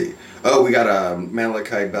is. Let's see. Oh, we got a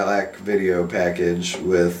Malachi Black video package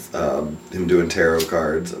with him doing tarot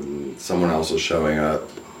cards, and someone else was showing up.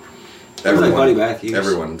 Everyone, like Buddy Matthews.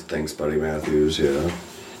 Everyone thinks Buddy Matthews, yeah.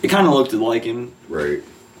 It kind of looked like him. Right.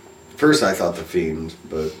 First I thought The Fiend,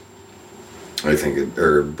 but I think it...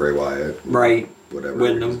 Or Bray Wyatt. Right. Whatever.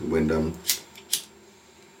 Wyndham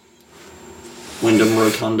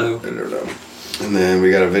Rotundo. I don't know. And then we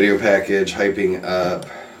got a video package hyping up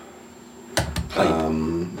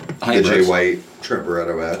the Jay White Trent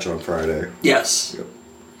Beretta match on Friday. Yes. Yep.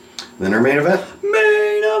 Then our main event.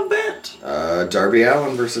 Darby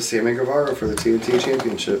Allin versus Sammy Guevara for the TNT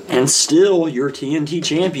Championship. And still your TNT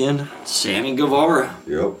champion, Sammy Guevara.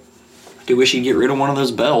 Yep. I do wish he'd get rid of one of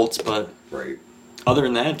those belts, but right. Other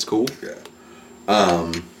than that, it's cool. Yeah.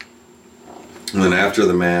 And then after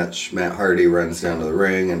the match, Matt Hardy runs down to the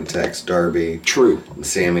ring and attacks Darby. True. And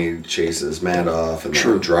Sammy chases Matt off, and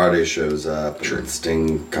then Andrade shows up, and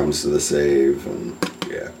Sting comes to the save, and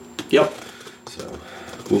yeah. Yep. So,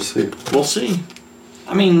 we'll see. We'll see.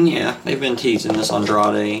 I mean, yeah, they've been teasing this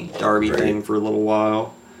Andrade Darby thing for a little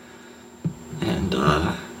while. And,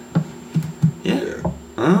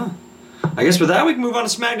 yeah. I guess with that, we can move on to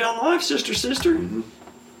SmackDown Live, sister. Mm-hmm.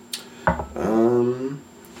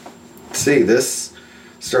 Let's see, this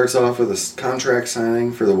starts off with a contract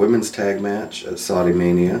signing for the women's tag match at Saudi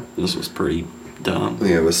Mania. This was pretty dumb.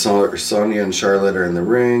 Yeah, with Sonya and Charlotte are in the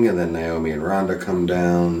ring, and then Naomi and Ronda come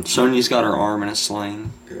down. Sonya's got her arm in a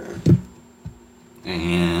sling. Yeah.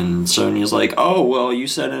 And Sonya's like, oh, well, you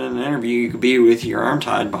said in an interview you could be with your arm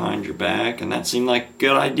tied behind your back, and that seemed like a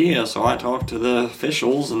good idea, so I talked to the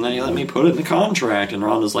officials, and they let me put it in the contract. And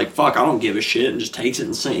Ronda's like, fuck, I don't give a shit, and just takes it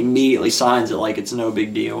and immediately signs it like it's no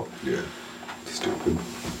big deal. Yeah. Stupid.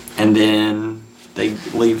 And then they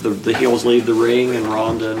leave the heels leave the ring, and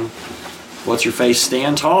Ronda and what's-your-face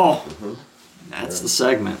stand tall. Mm-hmm. That's the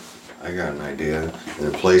segment. I got an idea. In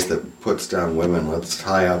a place that puts down women, let's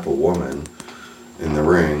tie up a woman in the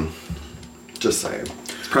ring. Just saying.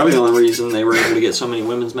 It's probably the only reason they were able to get so many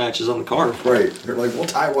women's matches on the card. Right. They're like, we'll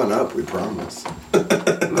tie one up, we promise.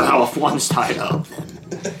 Well, if one's tied up,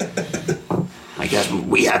 then I guess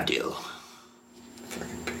we have to.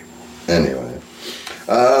 Fucking people. Anyway.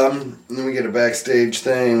 Then we get a backstage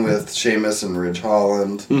thing with Sheamus and Ridge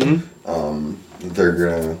Holland. Mm-hmm.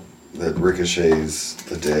 That Ricochet's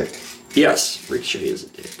the dick. Yes, Ricochet is a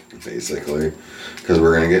dick. Basically. Because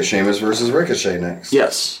we're going to get Sheamus versus Ricochet next.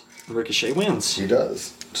 Yes. Ricochet wins. He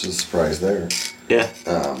does. It's a surprise there. Yeah.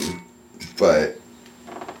 But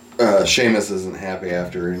Sheamus isn't happy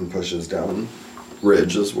after he pushes down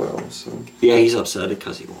Ridge as well. So yeah, he's upset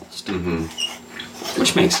because he lost. Mm-hmm.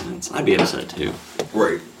 Which makes sense. I'd be upset too.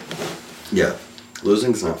 Right. Yeah.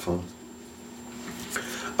 Losing's not fun.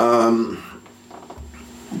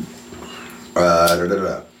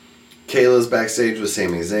 Kayla's backstage with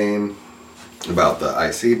Sami Zayn about the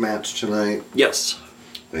IC match tonight. Yes.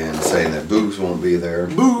 And saying that Boogs won't be there.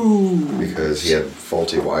 Boo! Because he had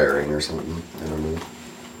faulty wiring or something. I don't know.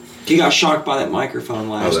 He got shocked by that microphone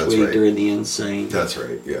last week during the Insane. That's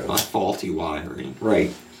right, yeah. By faulty wiring.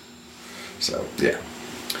 Right. So, yeah.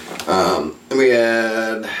 And we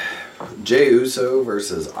had Jey Uso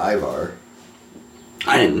versus Ivar.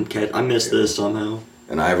 I missed this somehow.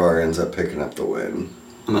 And Ivar ends up picking up the win.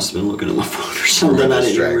 I must have been looking at my phone or something. I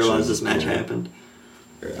didn't even realize this match happened.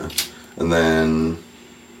 Yeah. And then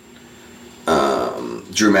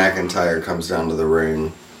Drew McIntyre comes down to the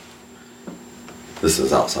ring. This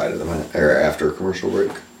is outside of the match, or after a commercial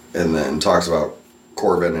break. And then talks about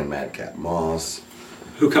Corbin and Madcap Moss.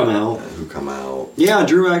 Who come out. Yeah,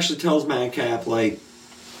 Drew actually tells Madcap, like,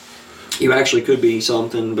 you actually could be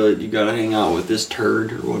something, but you gotta hang out with this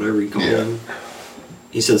turd, or whatever you call him.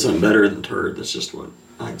 He said something better than turd, that's just what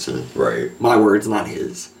I said. Right. My words, not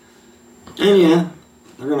his. And yeah,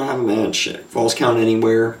 they're gonna have a match at Falls Count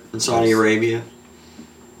Anywhere in Saudi Arabia.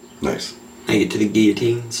 Nice. Take it to the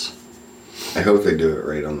guillotines. I hope they do it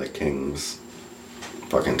right on the king's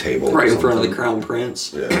fucking table. Right in front of the crown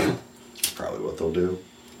prince. Yeah. That's probably what they'll do.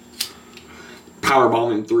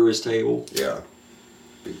 Powerbomb him through his table. Yeah.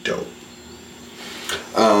 Be dope.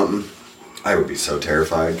 I would be so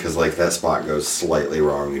terrified because, like, that spot goes slightly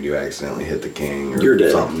wrong and you accidentally hit the king or You're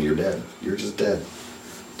dead. something. You're dead. You're just dead.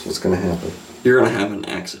 That's what's gonna happen. You're gonna have an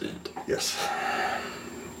accident. Yes.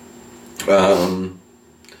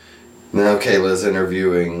 Now Kayla's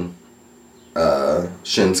interviewing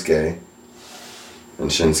Shinsuke. And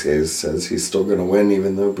Shinsuke says he's still gonna win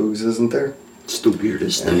even though Boogs isn't there. It's the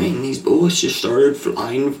weirdest thing. These bullets just started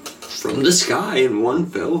flying from the sky and one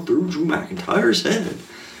fell through Drew McIntyre's head.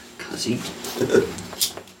 Because he...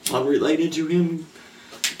 unrelated to him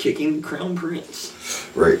kicking the Crown Prince.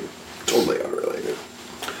 Right. Totally unrelated.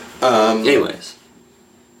 Anyways.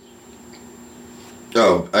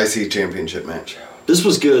 Oh, IC Championship match. This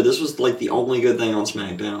was good. This was like the only good thing on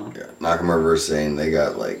SmackDown. Yeah. Nakamura versus Zayn. They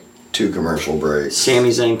got like 2 commercial breaks. Sami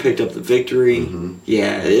Zayn picked up the victory. Mm-hmm.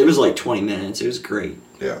 Yeah, it was like 20 minutes. It was great.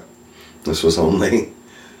 Yeah. This was only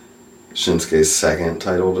Shinsuke's 2nd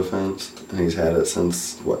title defense. And he's had it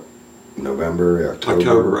since, what, November,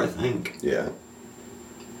 October, I think. Yeah.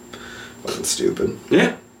 Wasn't stupid.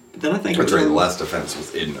 Yeah. But then I think... That's right, the last defense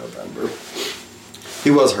was in November.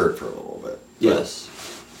 He was hurt for a little bit. Yes.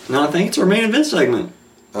 No, I think it's our main event segment.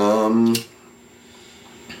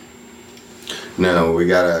 No, we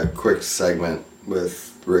got a quick segment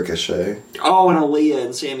with Ricochet. Oh, and Aaliyah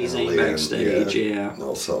and Sami And Zayn Aaliyah, backstage, yeah.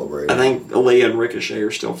 They'll celebrate. I think Aaliyah and Ricochet are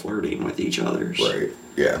still flirting with each other. Right,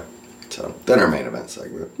 yeah. So, then our main event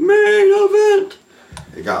segment. Main event!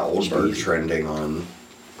 It got Oldberg trending on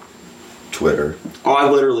Twitter. Oh, I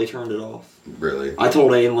literally turned it off. Really? I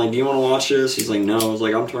told Aiden, like, do you want to watch this? He's like, no. I was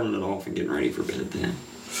like, I'm turning it off and getting ready for bed then.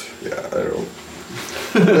 Yeah, I don't.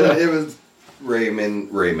 But it was Roman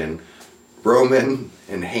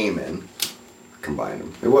and Heyman combined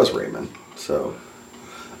them. It was Raymond, so.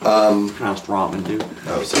 Pronounced ramen, dude.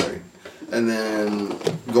 Oh, sorry. And then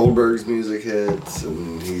Goldberg's music hits,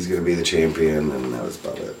 and he's gonna be the champion, and that was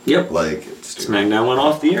about it. Yep. Like, it's stupid. SmackDown went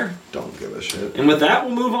off the air. Don't give a shit. And with that,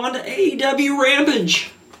 we'll move on to AEW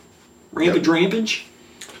Rampage. Rampage.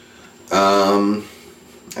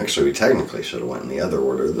 Actually, we technically should have went in the other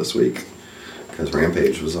order this week, because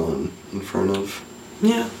Rampage was on in front of.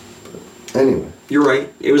 Yeah. But anyway. You're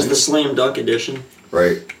right. It was the Slam Dunk edition.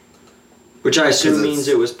 Right. Which I assume means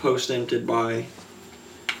it was post-empted by...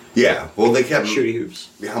 Yeah, well, they kept... Shooty Hoops.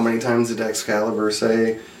 How many times did Excalibur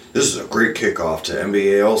say, "This is a great kickoff to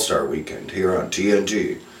NBA All-Star Weekend here on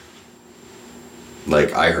TNT"?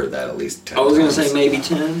 Like, I heard that at least 10 I was going to times. say maybe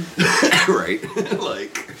 10. Right.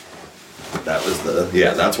 Like, that was the...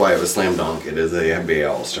 Yeah, that's why it was Slam Dunk. It is a NBA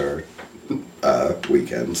All-Star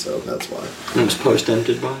weekend, so that's why. It was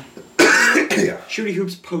post-empted by? Yeah. Shooty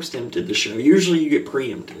Hoops post-empted the show. Usually you get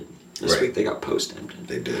pre-empted. This Right. week they got post-empted.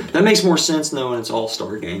 They did. That makes more sense knowing it's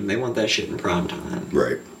All-Star game. They want that shit in prime time.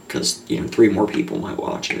 Right. Because, 3 more people might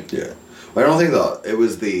watch it. Yeah. Well, I don't think it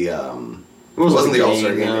was the... it wasn't the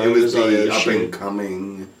All-Star game. no, it was the shit.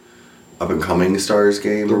 up-and-coming Stars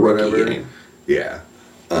game The or rookie whatever. game. Yeah.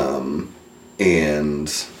 And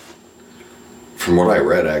from what I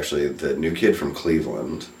read, actually, the new kid from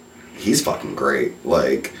Cleveland, he's fucking great.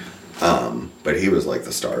 Like, but he was like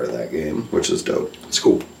the star of that game, which is dope. It's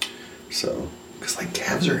cool. So, because like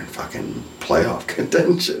Cavs are in fucking playoff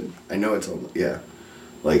contention. I know it's only, yeah.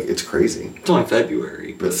 Like, it's crazy. It's only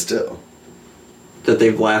February, But still. that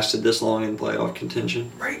they've lasted this long in playoff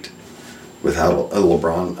contention. Right. Without a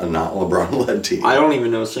not LeBron-led team. I don't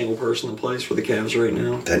even know a single person that plays for the Cavs right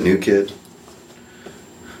now. That new kid,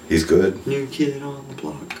 he's good. New kid on the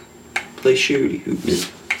block. Play Shooty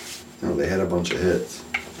Hoops. No, they had a bunch of hits.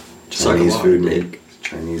 Suck a lot of dick.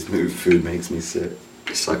 Chinese food makes me sick.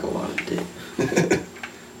 Suck a lot of dick.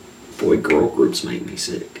 Boy, girl groups make me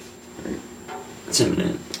sick. Right. That's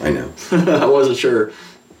Eminem. I know. I wasn't sure.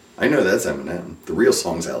 I know that's Eminem. The real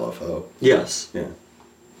song's LFO. Yes. Yeah.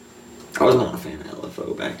 I was not a fan of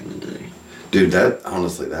LFO back in the day. Dude,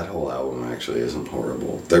 honestly, that whole album actually isn't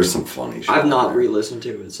horrible. There's some funny shit. I've not there. re-listened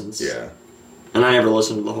to it since. Yeah. And I never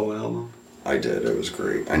listened to the whole album. I did. It was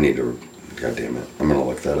great. I need to... God damn it. I'm gonna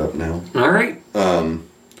look that up now. Alright.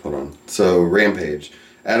 Hold on. So, Rampage.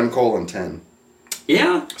 Adam Cole and 10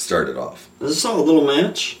 Yeah. started off. It was a solid little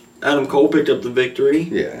match. Adam Cole picked up the victory.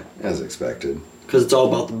 Yeah, as expected. Because it's all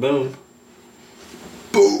about the boom.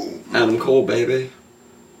 Boom! Adam Cole, baby.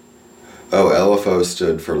 Oh, LFO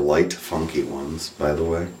stood for Light Funky Ones, by the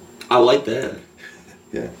way. I like that.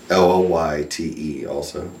 Yeah. LLYTE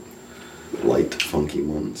also. Light Funky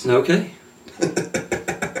Ones. Okay.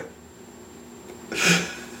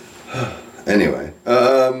 Anyway,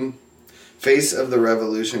 Face of the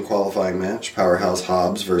Revolution qualifying match: Powerhouse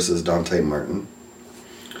Hobbs versus Dante Martin.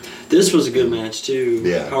 This was a good match too.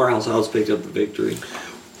 Yeah. Powerhouse Hobbs picked up the victory.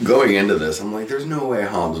 Going into this, I'm like, there's no way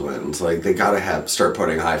Hobbs wins. Like, they gotta start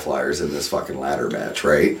putting high flyers in this fucking ladder match,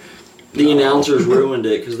 right? The announcers ruined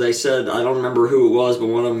it because they said, I don't remember who it was, but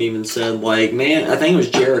one of them even said, like, man, I think it was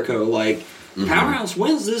Jericho, like, Powerhouse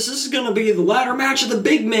wins this. This is going to be the ladder match of the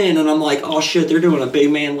big men. And I'm like, oh shit, they're doing a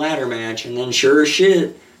big man ladder match. And then sure as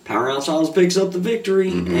shit, Powerhouse Hobbs picks up the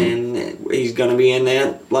victory. And he's going to be in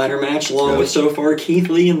that ladder match along with, so far, Keith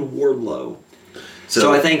Lee and Wardlow.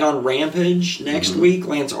 So I think on Rampage next week,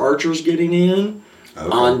 Lance Archer's getting in. Okay.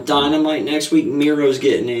 On Dynamite next week, Miro's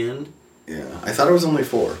getting in. Yeah, I thought it was only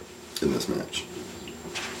 4 in this match.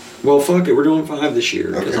 Well, fuck it, we're doing 5 this year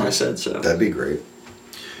because I said so. That'd be great.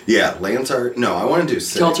 Yeah, Lance Archer. No, I want to do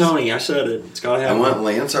 6. Tell Tony, I said it. It's got to happen. I want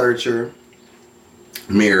Lance Archer,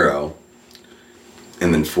 Miro,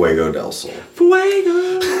 and then Fuego del Sol.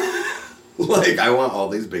 Fuego! Like, I want all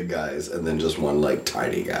these big guys and then just one, like,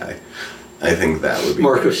 tiny guy. I think that would be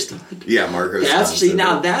Marco Stunt. Yeah, Marco Stunt. See,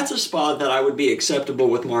 now that's a spot that I would be acceptable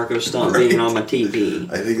with Marco Stunt being on my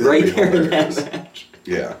TV. I think that'd right be there hilarious. in that match.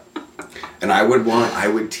 Yeah. And I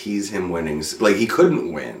would tease him winning. Like, he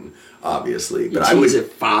couldn't win, obviously. But I would tease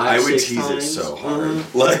it 5, I would 6 tease times. it so hard.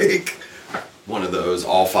 Like, one of those,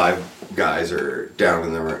 all 5 guys are down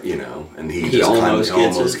in the, you know, and he just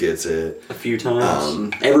almost gets it. A few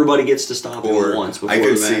times. Everybody gets to stop him once before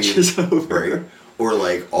the match is over. Right. Or,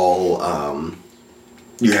 like, all,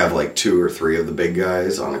 you have, like, 2 or 3 of the big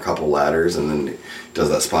guys on a couple ladders, and then he does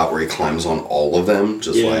that spot where he climbs on all of them,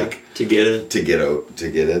 just like... To get it. To get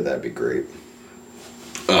it, that'd be great.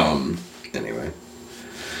 Anyway.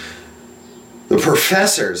 The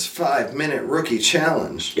Professor's 5-minute rookie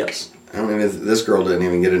challenge. Yes. This girl didn't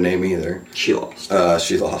even get a name either. She lost.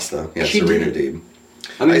 She lost, though. Yeah, she Serena did. Deeb.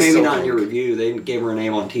 I mean, maybe not in your review. They gave her a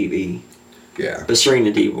name on TV. Yeah. But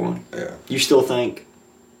Serena Deeb won. Yeah. You still think?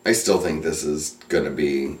 I still think this is going to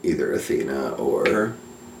be either Athena or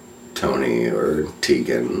Tony or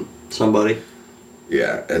Tegan. Somebody.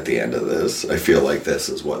 Yeah, at the end of this. I feel like this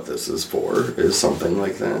is what this is for, is something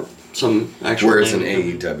like that. Some actual where it's an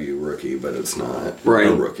name. AEW rookie, but it's not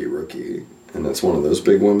a rookie. And it's one of those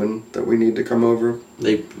big women that we need to come over.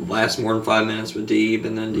 They last more than 5 minutes with Deeb,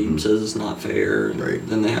 and then Deeb says it's not fair. And right.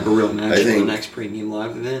 Then they have a real match in the next premium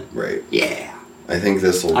live event. Right. Yeah. I think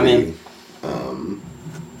this will be...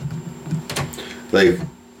 like,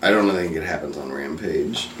 I don't think it happens on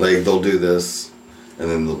Rampage. Like, they'll do this,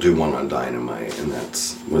 and then they'll do one on Dynamite, and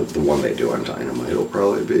that's what the one they do on Dynamite will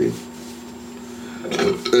probably be.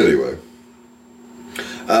 Anyway.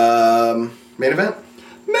 Main event?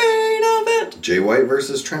 Main event! Jay White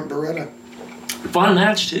versus Trent Beretta. Fun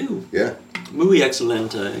match, too. Yeah. Muy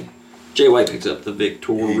excelente. Jay White picks up the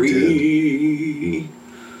victory.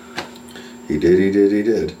 He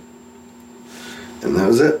did. And that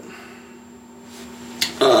was it.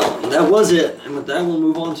 That was it. And with that, we'll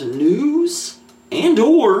move on to news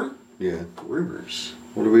and/or rumors.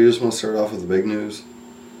 What do we just want to start off with the big news?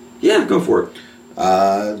 Yeah, go for it.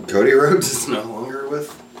 Cody Rhodes is no longer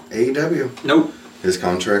with AEW. Nope. His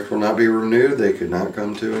contract will not be renewed. They could not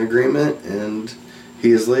come to an agreement, and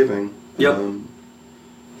he is leaving. Yep.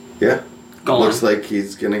 Yeah. Gone. Looks like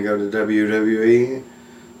he's going to go to WWE.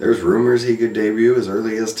 There's rumors he could debut as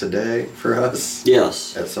early as today for us.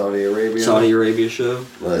 Yes. At Saudi Arabia. Saudi Arabia show.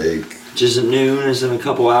 Like... Which isn't noon, it's in a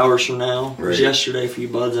couple hours from now. It was Right. yesterday for you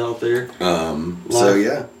buds out there. So,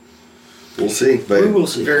 yeah. We'll see. But we will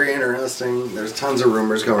see. Very interesting. There's tons of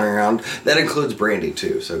rumors going around. That includes Brandy,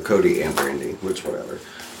 too. So, Cody and Brandy, which, whatever.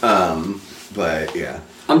 But, yeah.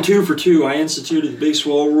 I'm 2 for 2. I instituted the Big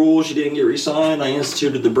Swole rule. She didn't get re-signed. I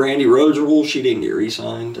instituted the Brandy Rhodes rule. She didn't get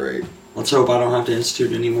re-signed. Right. Let's hope I don't have to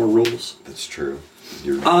institute any more rules. That's true.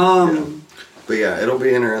 Yeah. But yeah, it'll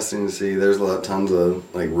be interesting to see. There's tons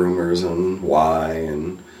of like rumors on why,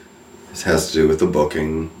 and this has to do with the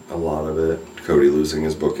booking. A lot of it, Cody losing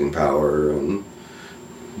his booking power and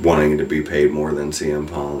wanting to be paid more than CM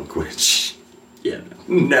Punk, which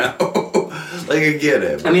no, like I get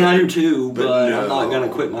it. I mean, I do too, but no. I'm not gonna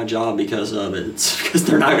quit my job because of it. It's because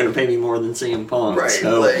they're not gonna pay me more than CM Punk. Right?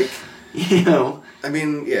 So, like, you know. I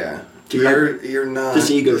mean, yeah. Dude, you're not.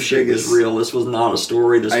 This ego shit is real. This was not a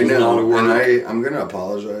story. This was not a work. And I'm gonna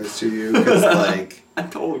apologize to you because like I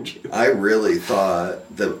told you. I really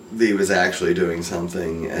thought that he was actually doing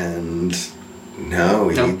something, and no,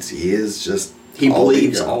 he is just. He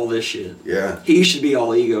believes ego. all this shit. Yeah. He should be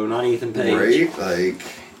all ego, not Ethan Page. Right? Like.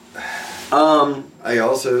 I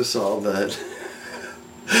also saw that,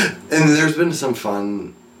 and there's been some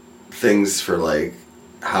fun things for like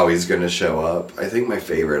how he's going to show up. I think my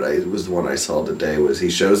favorite was the one I saw today was he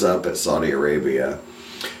shows up at Saudi Arabia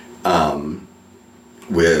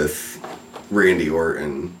with Randy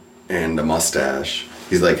Orton and a mustache.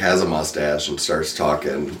 He's like has a mustache and starts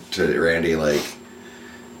talking to Randy like,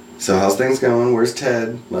 so how's things going? Where's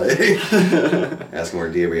Ted? Like asking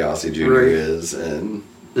where DiBiase Jr. Right. is and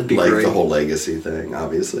That'd be like great. the whole legacy thing,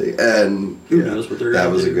 obviously. And Who knows what they're that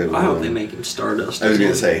gonna was do. a good I hope one. they make him Stardust. I was again.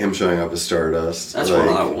 gonna say him showing up as Stardust. That's like,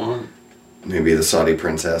 what I want. Maybe the Saudi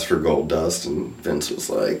prince asked for gold dust, and Vince was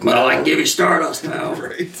like, Well, I "No." can give you Stardust now.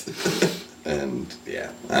 Right. And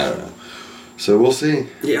yeah, I don't know. So we'll see.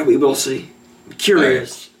 Yeah, we will see. I'm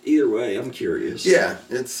curious. Either way, I'm curious. Yeah,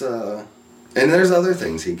 it's and there's other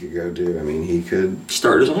things he could go do. I mean, he could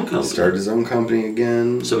Start his own company. start his own company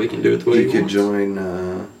again. So he can do it the way He he could wants. join.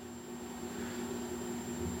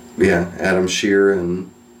 Adam Shearer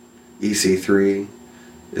and EC3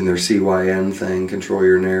 in their CYN thing, Control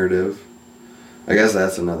Your Narrative. I guess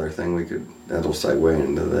that's another thing that'll segue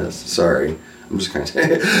into this. Sorry, I'm just kind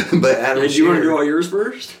of. But Adam Did you want to do Shearer. all yours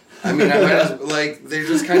first? I mean, I might as, like they're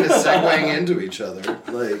just kind of segueing into each other.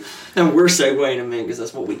 Like And we're segueing them in because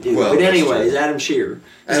that's what we do. Well, but that's anyways, true. Adam Shearer.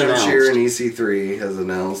 has Adam announced- Shearer and EC3 has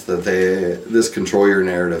announced that this Control Your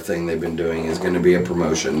Narrative thing they've been doing is going to be a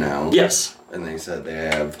promotion now. Yes. And they said they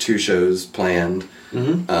have 2 shows planned.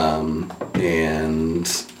 Mm-hmm.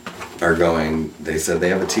 And are going. They said they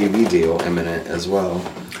have a TV deal imminent as well.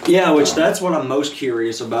 Yeah, which that's what I'm most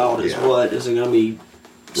curious about is Yeah. what is it going to be?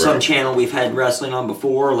 Some Right. channel we've had wrestling on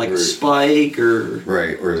before, like Right. Spike or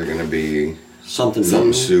Right, or is it going to be something something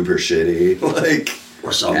new, super shitty, like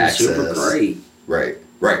or something super Access. great.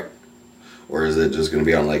 right, or is it just going to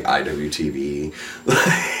be on like IWTV,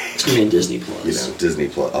 It's going to be in Disney Plus. you know, Disney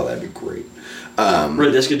Plus? Oh, that'd be great. Or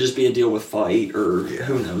this could just be a deal with Fight, or Yeah.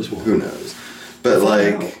 who knows what. Who knows? But We'll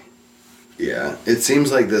find out. like, yeah, it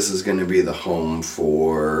seems like this is going to be the home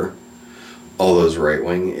for all those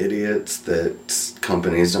right-wing idiots that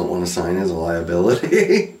companies don't want to sign as a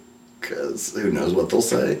liability because who knows what they'll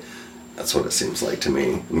say. That's what it seems like to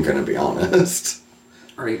me. I'm going to be honest.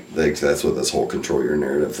 Right. Like, that's what this whole Control Your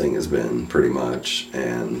Narrative thing has been, pretty much.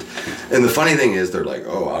 And the funny thing is, they're like,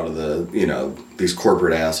 oh, out of the, you know, these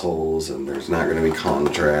corporate assholes, and there's not going to be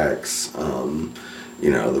contracts. You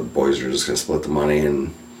know, the boys are just going to split the money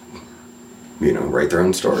and, you know, write their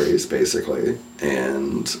own stories, basically.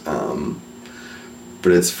 And,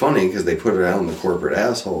 but it's funny because they put it out on the corporate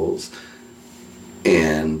assholes,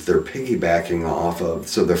 and they're piggybacking off of,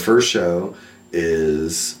 so the first show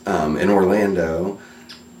is in Orlando,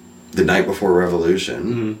 the night before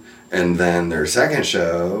Revolution, and then their second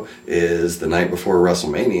show is the night before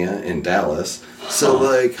WrestleMania in Dallas. So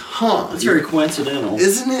like, It's very coincidental,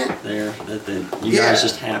 isn't it? there that you Yeah. guys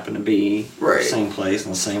just happen to be Right. the same place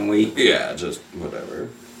in the same week. Yeah, just whatever.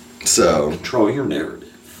 So Control your narrative.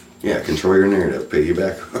 yeah, control your narrative.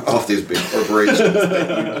 Piggyback off these big corporations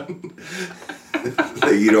that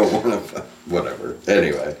you don't want to. Whatever.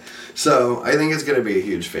 Anyway, so I think it's going to be a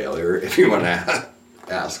huge failure. If you want to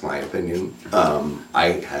ask my opinion, I'll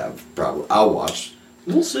watch.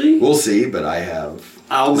 We'll see. We'll see, but I have.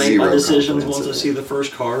 I'll make my zero decisions confidence once I in see it. the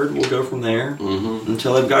first card. We'll go from there. Mhm.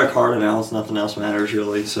 Until they've got a card announced, nothing else matters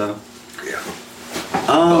really. So, Yeah.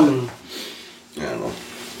 um, I don't know.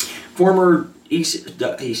 former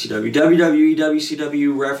ECW, WWE,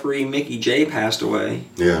 WCW referee Mickey J passed away.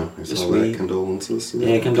 Yeah, I This saw week. that. Condolences. to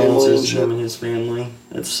Yeah, them. condolences to him and his family.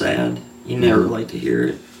 That's sad. You never like to hear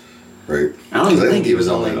it. Right. I don't even 'Cause think he was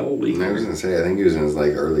all that old I either. was gonna say, I think he was in his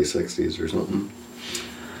like early 60s or something.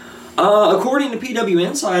 According to PW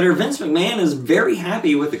Insider, Vince McMahon is very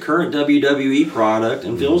happy with the current WWE product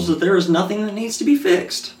and feels that there is nothing that needs to be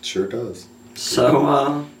fixed. Sure does.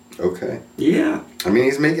 So, Okay. yeah. I mean,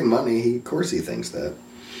 he's making money. Of course, he thinks that.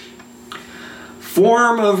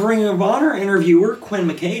 Form of Ring of Honor interviewer Quinn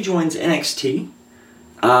McKay joins NXT.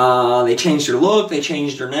 They changed her look, they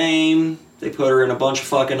changed her name, they put her in a bunch of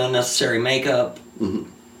fucking unnecessary makeup. Mhm.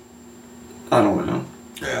 I don't know.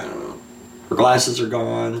 Yeah, I don't know. Her glasses are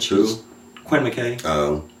gone. She's Quinn McKay.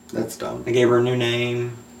 Oh, that's dumb. They gave her a new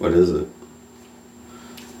name. What is it?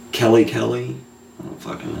 Kelly. I don't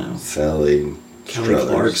fucking know. Sally Kelly Struthers.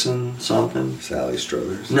 Clarkson, something. Sally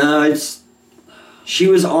Struthers. No,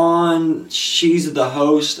 she's the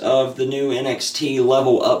host of the new NXT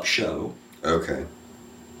Level Up show. Okay.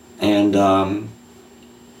 And, I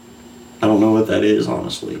don't know what that is,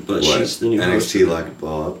 honestly, but What? she's the new NXT host.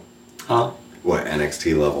 Level Up? Huh? What,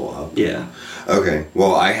 NXT Level Up? Yeah. Okay.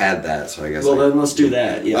 Well, I had that, so I guess. Well, then let's do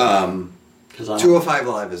that, yeah. 'Cause I don't- 205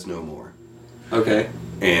 Live is no more. Okay.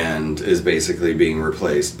 And is basically being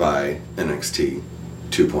replaced by NXT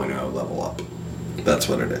 2.0 Level Up. That's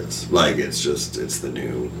what it is. Like, it's the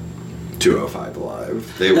new 205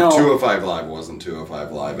 Live. 205 Live wasn't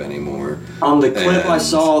 205 Live anymore. On the clip I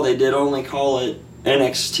saw, they did only call it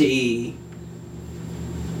NXT.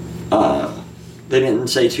 They didn't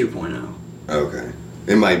say 2.0. Okay.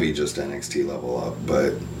 It might be just NXT Level Up,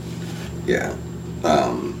 but yeah.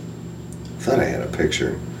 Thought I had a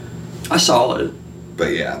picture. I saw it.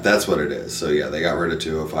 But yeah, that's what it is. So yeah, they got rid of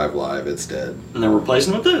 205 Live. It's dead. And they're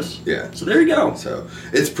replacing it with this. Yeah. So there you go. So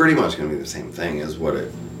it's pretty much going to be the same thing as what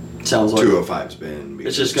it sounds like. 205's been.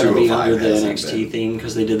 It's just going to be under the NXT theme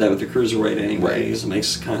because they did that with the Cruiserweight anyways. Right. It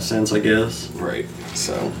makes kind of sense, I guess. Right.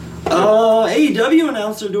 So. AEW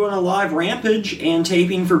announced they're doing a live Rampage and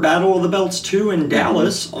taping for Battle of the Belts 2 in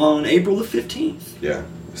Dallas on April the 15th. Yeah,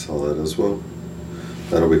 I saw that as well.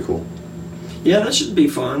 That'll be cool. Yeah, that should be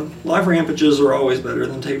fun. Live Rampages are always better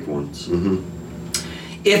than taped ones. Mm-hmm.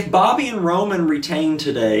 If Bobby and Roman retain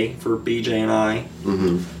today for BJ and I,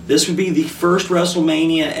 this would be the first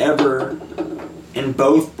WrestleMania ever in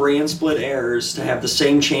both brand split eras to have the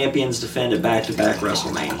same champions defend at back-to-back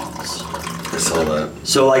WrestleManias. I saw that.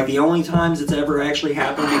 So, like, the only times it's ever actually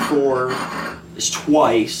happened before is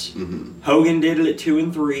twice. Hogan did it at 2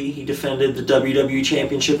 and 3. He defended the WWE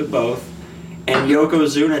Championship at both. And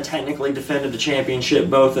Yokozuna technically defended the championship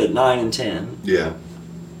both at 9 and 10. Yeah.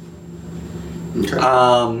 Okay.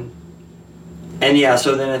 And yeah,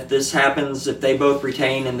 so then if this happens, if they both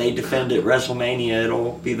retain and they defend at WrestleMania,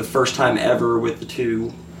 it'll be the first time ever with the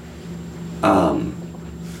two.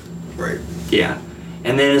 Right. Yeah.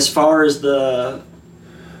 And then as far as the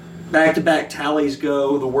back-to-back tallies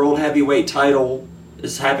go, the World Heavyweight title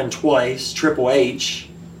has happened twice. Triple H,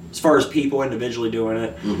 as far as people individually doing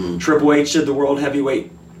it, Triple H did the World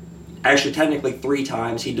Heavyweight actually technically 3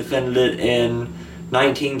 times. He defended it in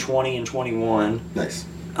 19, 20, and 21. Nice.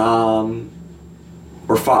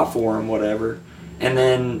 Or fought for him, whatever. And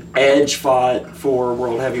then Edge fought for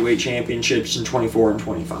World Heavyweight Championships in 24 and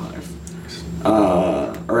 25.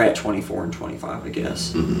 Or at 24 and 25, I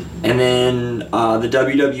guess. And then the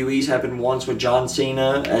WWE's happened once with John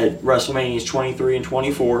Cena at WrestleMania's 23 and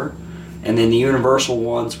 24. And then the Universal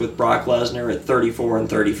once with Brock Lesnar at 34 and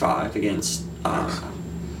 35 against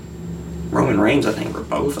Roman Reigns, I think, were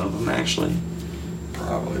both of them, actually.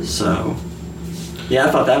 Probably. So, yeah,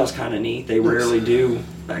 I thought that was kind of neat. They rarely do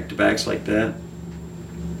back-to-backs like that.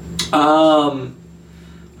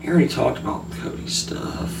 We already talked about Cody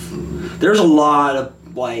stuff. There's a lot of,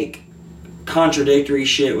 like, contradictory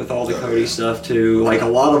shit with all the Cody stuff, too. Like, a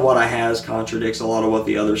lot of what I has contradicts a lot of what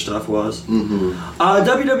the other stuff was.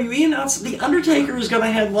 WWE announced The Undertaker is going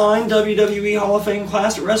to headline WWE Hall of Fame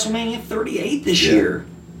Class at WrestleMania 38 this year.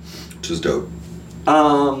 Which is dope.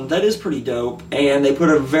 That is pretty dope. And they put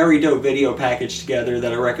a very dope video package together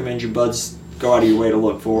that I recommend you buds go out of your way to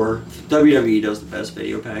look for. WWE does the best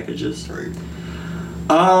video packages. Right.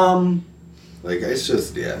 Like, it's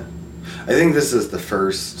just, yeah. I think this is the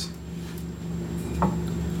first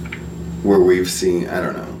where we've seen, I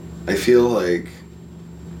don't know. I feel like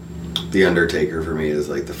The Undertaker for me is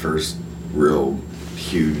like the first real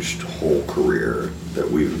huge whole career that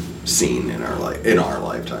we've seen in our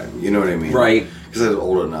lifetime. You know what I mean? Right. Because I was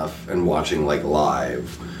old enough and watching like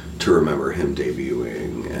live to remember him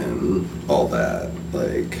debuting and all that.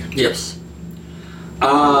 Like, yes.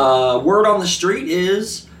 Word on the street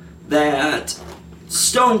is that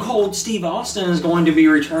Stone Cold Steve Austin is going to be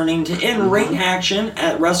returning to in-ring action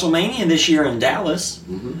at WrestleMania this year in Dallas.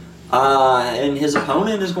 And his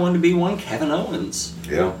opponent is going to be one Kevin Owens.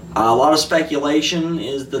 Yeah. A lot of speculation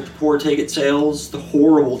is that the poor ticket sales, the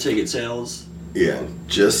horrible ticket sales. Yeah,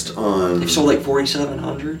 just on... They've sold like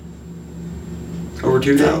 4,700 over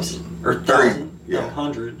 2 days. Or 1,000. Yeah. No,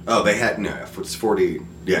 100. Oh, they had, no, it's 40,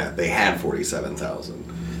 yeah, they had 47,000.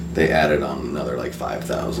 They added on another like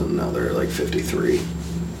 5,000, now they're like 53.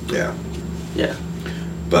 Yeah. Yeah.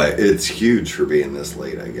 But it's huge for being this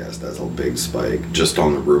late, I guess. That's a big spike just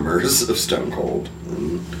on the rumors of Stone Cold.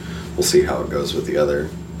 And we'll see how it goes with the other.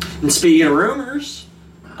 And speaking of rumors,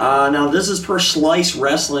 now this is per Slice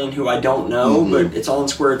Wrestling, who I don't know, but it's all in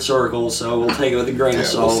squared circles, so we'll take it with a grain of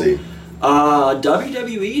salt. We'll see.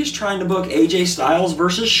 WWE is trying to book AJ Styles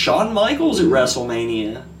versus Shawn Michaels at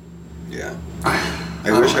WrestleMania. Yeah.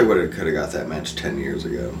 I wish I could have got that match 10 years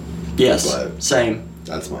ago. Yes, but same.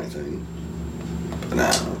 That's my thing. But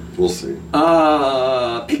nah, we'll see.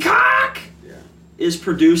 Peacock is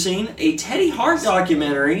producing a Teddy Hart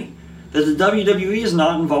documentary that the WWE is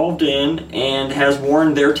not involved in and has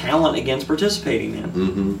warned their talent against participating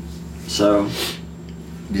in. So,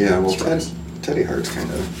 yeah, well, Teddy Hart's kind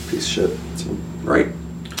of a piece of shit. So. Right.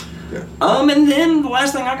 Yeah. And then the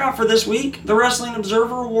last thing I got for this week, the Wrestling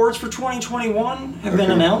Observer Awards for 2021 have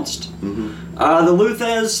been announced. Mm-hmm. The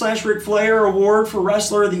Luthez / Ric Flair Award for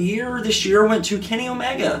Wrestler of the Year this year went to Kenny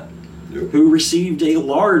Omega, who received a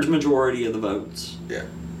large majority of the votes. Yeah.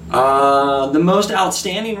 The most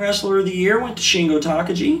outstanding wrestler of the year went to Shingo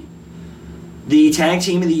Takagi. The tag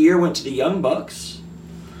team of the year went to the Young Bucks.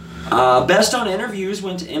 Best on interviews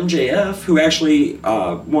went to MJF, who actually,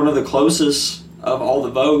 one of the closest of all the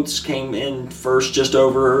votes, came in first just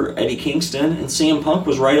over Eddie Kingston, and CM Punk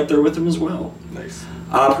was right up there with him as well. Nice.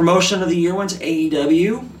 Promotion of the year went to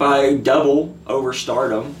AEW by double over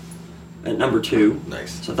Stardom at number 2.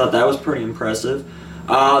 Nice. So I thought that was pretty impressive.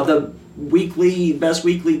 The best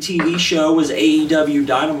weekly TV show was AEW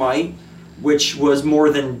Dynamite, which was more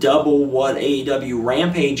than double what AEW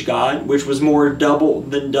Rampage got, which was more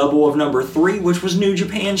than double of number 3, which was New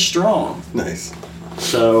Japan Strong. Nice.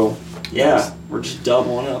 So, yeah, we're just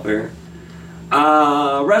doubling up here.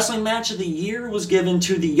 Wrestling match of the year was given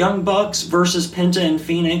to the Young Bucks versus Penta and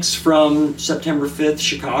Phoenix from September 5th,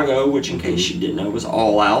 Chicago, which, in case you didn't know, was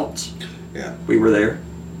All Out. Yeah. We were there.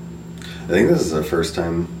 I think this is the first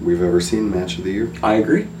time we've ever seen match of the year, I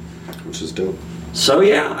agree. which is dope. So,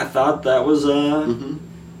 yeah, I thought that was a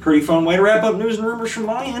pretty fun way to wrap up news and rumors from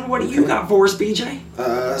my end. What do you got for us, BJ?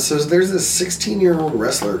 So there's this 16-year-old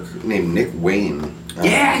wrestler named Nick Wayne.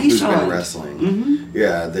 Yeah, he's who's been fun. wrestling. Mm-hmm.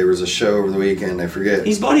 Yeah, there was a show over the weekend. I forget.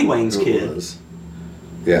 He's Buddy Wayne's who it kid. was.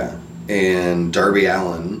 Yeah, and Darby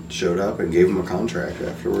Allin showed up and gave him a contract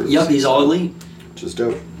afterwards. Yep, he's all elite. Which is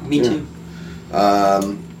dope. Me too.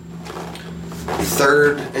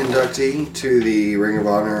 Third inductee to the Ring of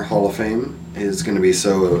Honor Hall of Fame is going to be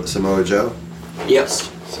Samoa Joe.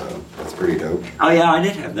 Yes. So that's pretty dope. Oh, yeah, I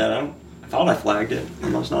did have that. I thought I flagged it. I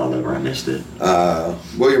must not have, or I missed it.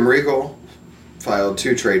 William Regal filed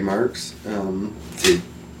 2 trademarks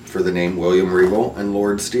for the name William Regal and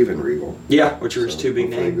Lord Steven Regal. Yeah, which are his So 2 big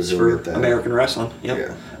hopefully names he'll for get that. American wrestling.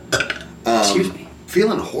 Yep. Yeah. Excuse me.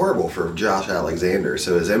 Feeling horrible for Josh Alexander.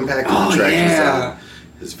 So his Impact Oh, contract was yeah. up.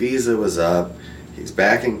 His visa was up. He's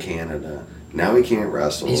back in Canada. Now he can't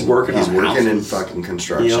wrestle. He's working on in houses. fucking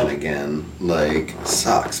construction Yep. again. Like,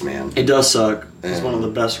 sucks, man. It does suck. He's And one of the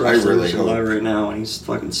best I wrestlers really alive hope- right now, and he's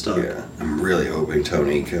fucking stuck. Yeah, I'm really hoping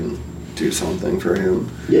Tony can do something for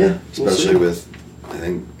him. Yeah. Especially with,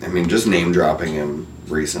 just name dropping him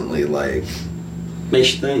recently, like,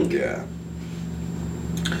 Makes you think. yeah.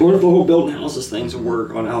 What if the whole building houses things would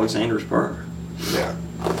work on Alexander's part? Yeah.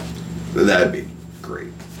 That'd be great.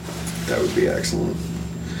 That would be excellent.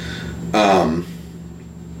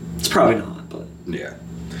 It's probably not, but. Yeah.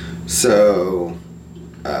 So,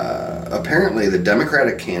 apparently the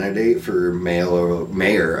Democratic candidate for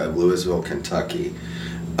mayor of Louisville, Kentucky,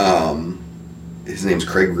 his name's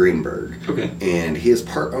Craig Greenberg. Okay. And he is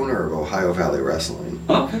part owner of Ohio Valley Wrestling.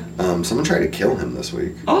 Oh, okay. Someone tried to kill him this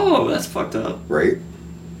week. Oh, that's fucked up. Right?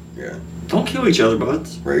 Yeah. Don't kill each other,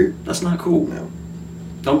 buds. Right? That's not cool. No.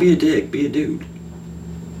 Don't be a dick. Be a dude.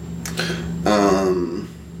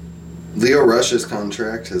 Leo Rush's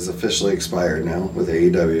contract has officially expired now with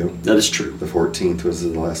AEW. That is true. The 14th was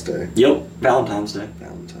the last day. Yep. Valentine's Day.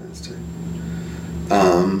 Valentine's Day.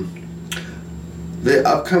 The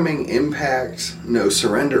upcoming Impact No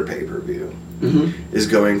Surrender pay-per-view is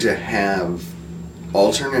going to have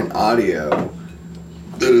alternate audio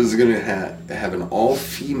that is going to have an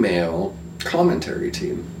all-female commentary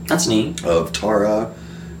team That's neat. of Tara,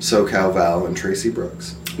 SoCal Val, and Tracy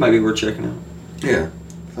Brooks. Might be worth checking out. Yeah,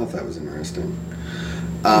 I thought that was interesting.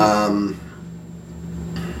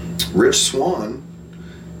 Rich Swann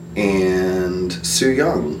and Sue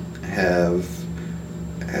Young have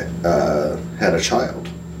had a child.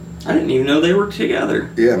 I didn't even know they were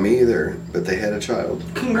together. Yeah, me either. But they had a child,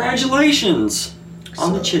 Congratulations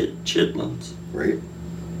on the So- Chitlins. right?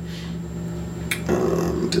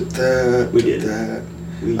 Did that. We did. that.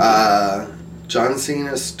 We- John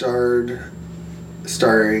Cena starring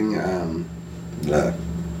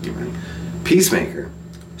Peacemaker,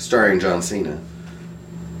 starring John Cena,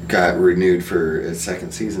 got renewed for its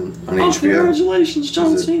 2nd season on Oh, HBO. congratulations,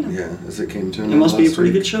 John As it- Cena. Yeah, as it came to an It end must be a last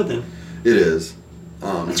pretty week. good show then. It is.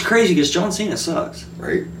 That's crazy because John Cena sucks.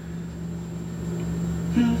 Right?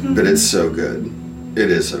 But it's so good. It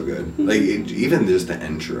is so good. Like, even just the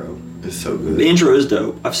intro is so good. The intro is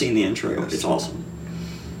dope. I've seen the intro. Yes. It's awesome.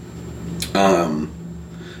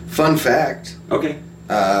 Fun fact, Okay.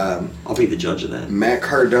 I'll be the judge of that. Matt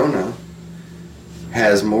Cardona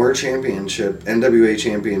has more NWA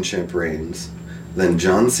championship reigns than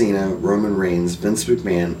John Cena, Roman Reigns, Vince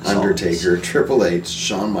McMahon, That's all Undertaker, Triple H,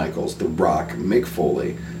 Shawn Michaels, The Rock, Mick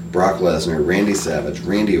Foley, Brock Lesnar, Randy Savage,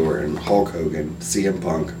 Randy Orton, Hulk Hogan, CM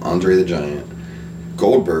Punk, Andre the Giant,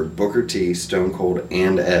 Goldberg, Booker T, Stone Cold,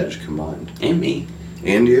 and Edge combined. And me.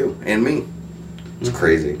 And you. And me. It's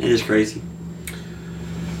crazy. It is crazy.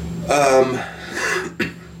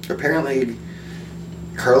 Apparently,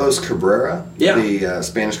 Carlos Cabrera, the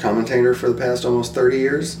Spanish commentator for the past almost 30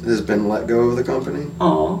 years, has been let go of the company.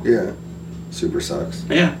 Oh. Yeah. Super sucks.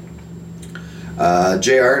 Yeah.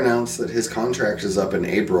 JR announced that his contract is up in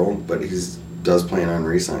April, but he does plan on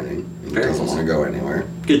re-signing. He doesn't want to go anywhere.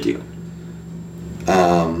 Good deal.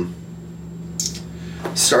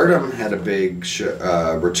 Stardom had a big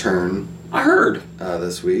return. I heard.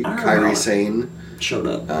 This week. Kairi Sane showed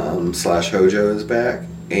up. / Hojo is back.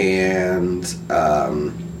 And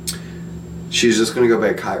she's just going to go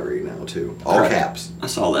by Kairi now, too. All caps. I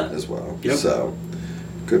saw that. As well. Yep. So,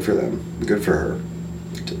 good for them. Good for her.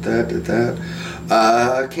 Did that.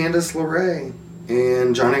 Candice LeRae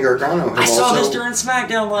and Johnny Gargano. I saw this during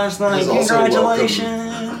SmackDown last night.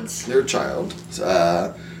 Congratulations. Their child,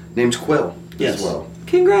 named Quill, as well.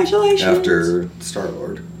 Congratulations. After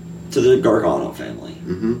Star-Lord. To the Gargano family.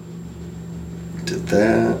 Mm-hmm. Did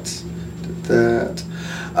that.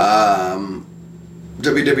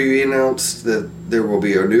 WWE announced that there will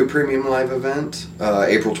be a new premium live event,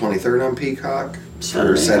 April 23rd on Peacock.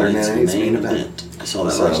 Saturday night's main event. I saw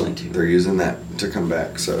that last night too. They're using that to come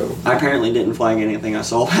back, so. I apparently didn't flag anything I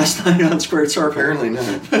saw last night on Squared Circle. Apparently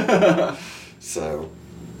not. So,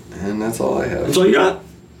 and that's all I have. That's all you got?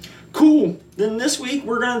 Cool. Then this week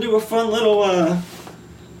we're going to do a fun little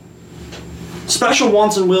special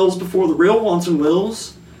Wants and Wills before the real Wants and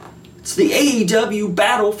Wills. It's the AEW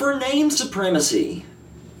Battle for Name Supremacy.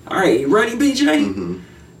 Alright, you ready, BJ? Mm-hmm.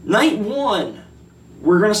 Night 1.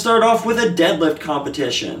 We're going to start off with a deadlift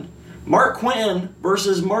competition. Mark Quinn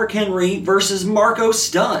versus Mark Henry versus Marco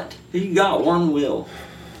Stunt. Who you got? One will.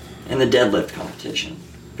 In the deadlift competition.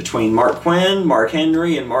 Between Mark Quinn, Mark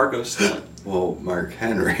Henry, and Marco Stunt. Well, Mark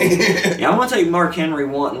Henry. Yeah, I'm going to take Mark Henry,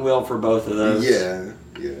 want and will for both of those. Yeah.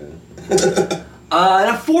 In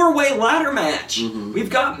a 4-way ladder match, we've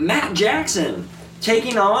got Matt Jackson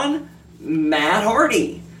taking on Matt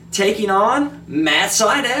Hardy. Taking on Matt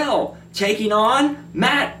Sydal. Taking on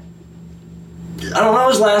Matt, I don't know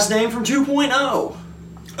his last name, from 2.0.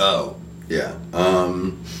 Oh, yeah.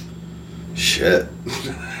 Shit.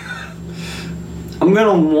 I'm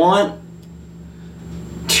going to want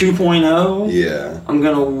 2.0. Yeah. I'm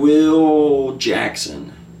going to will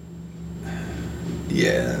Jackson.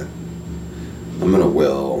 Yeah. I'm going to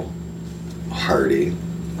will Hardy.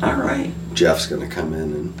 All right. Jeff's going to come in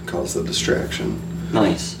and cause the distraction.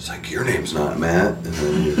 Nice. It's like, your name's not Matt. And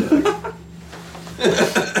then you're like...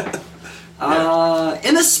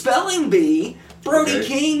 In the spelling bee, Brody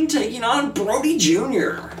King taking on Brody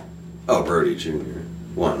Jr. Oh, Brody Jr.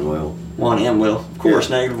 One will. One and will. Of course,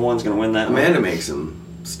 negative one's going to win that Amanda makes him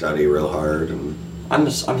study real hard. And I'm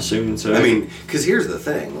assuming so. I mean, because here's the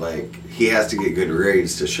thing. Like, he has to get good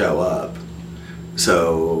grades to show up.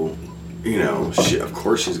 So, you know, of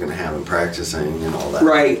course she's going to have him practicing and all that.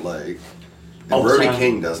 Right. Like... And Brody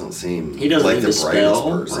King doesn't seem like the brightest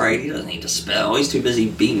person. Right, he doesn't need to spell. He's too busy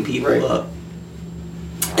beating people up.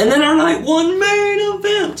 And then our night 1 main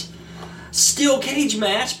event. Steel cage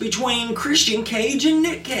match between Christian Cage and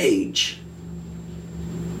Nick Cage.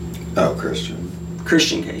 Oh, Christian.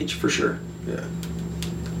 Christian Cage, for sure. Yeah.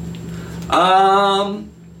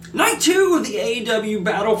 Night 2 of the AEW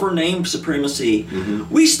Battle for Name Supremacy.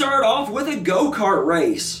 We start off with a go-kart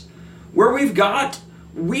race where we've got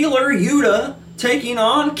Wheeler Yuta taking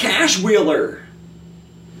on Cash Wheeler.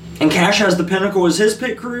 And Cash has the Pinnacle as his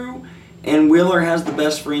pit crew, and Wheeler has the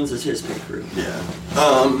Best Friends as his pit crew. Yeah.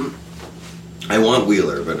 I want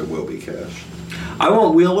Wheeler, but it will be Cash. I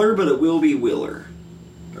want Wheeler, but it will be Wheeler.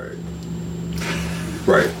 Right.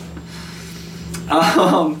 Right.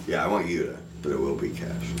 Yeah, I want Yuta, but it will be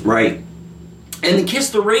Cash. Right. In the Kiss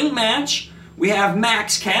the Ring match, we have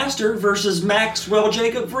Max Caster versus Maxwell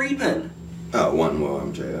Jacob Friedman. Oh, one will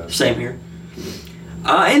MJF. Same here.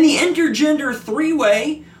 In the intergender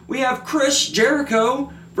 3-way, we have Chris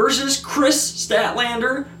Jericho versus Chris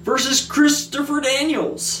Statlander versus Christopher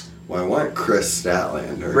Daniels. Well, I want Chris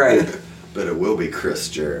Statlander. Right. But it will be Chris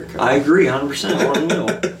Jericho. I agree, 100%. One will.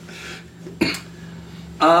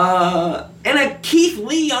 And a Keith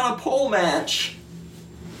Lee on a pole match.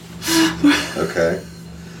 Okay.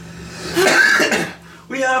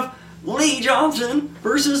 We have Lee Johnson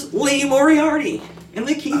versus Lee Moriarty in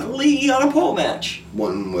the Keith Lee on a pole match.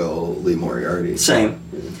 One will Lee Moriarty. Same.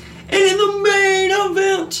 Yeah. And in the main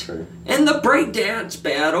event, in the breakdance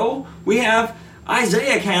battle, we have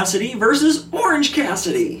Isaiah Cassidy versus Orange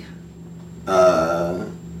Cassidy.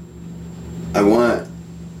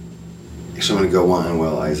 Actually, I'm gonna go want and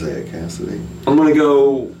Will Isaiah Cassidy. I'm gonna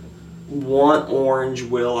go want Orange,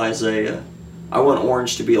 Will Isaiah. I want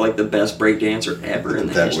Orange to be like the best breakdancer ever in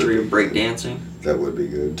the history of breakdancing. That would be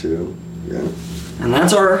good too. Yeah. And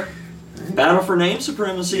that's our battle for name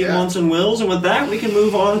supremacy, wants and wills. And with that, we can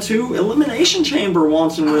move on to Elimination Chamber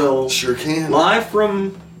wants and wills. Sure can. Live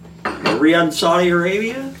from Riyadh, Saudi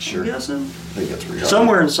Arabia. Sure. I'm guessing. I think it's Riyadh.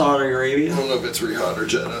 Somewhere in Saudi Arabia. I don't know if it's Riyadh or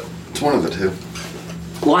Jeddah. It's one of the two.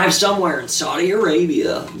 Live somewhere in Saudi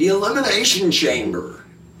Arabia, the Elimination Chamber.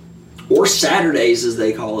 Or Saturdays, as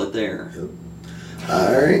they call it there. Yep.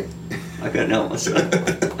 Alright. I couldn't help myself.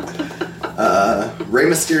 Rey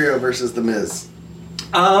Mysterio versus The Miz.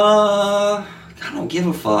 I don't give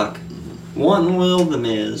a fuck. Want and will The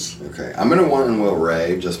Miz. Okay. I'm going to want and will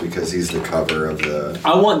Rey just because he's the cover of the...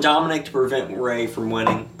 I want Dominic to prevent Rey from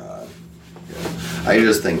winning. Yeah. I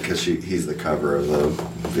just think because he's the cover of the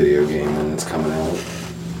video game and it's coming out.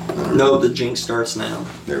 No, the jinx starts now.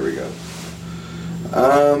 There we go.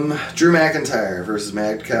 Drew McIntyre versus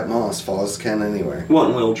Madcap Moss. Falls can anywhere. Want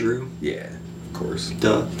and will Drew. Yeah, of course.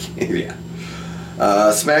 Duh. Yeah.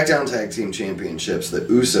 SmackDown Tag Team Championships. The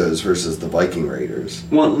Usos versus the Viking Raiders.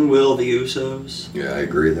 Want and will the Usos. Yeah, I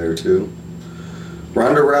agree there too.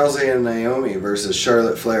 Ronda Rousey and Naomi versus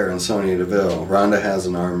Charlotte Flair and Sonya Deville. Ronda has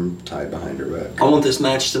an arm tied behind her back. I want this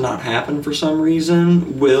match to not happen for some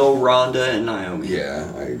reason. Will, Ronda, and Naomi. Yeah,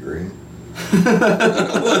 I agree.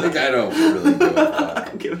 Like, I don't really give a fuck. I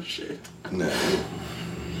don't give a shit. No.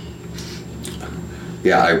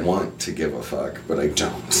 Yeah, I want to give a fuck, but I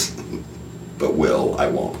don't. But I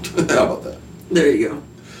won't. How about that? There you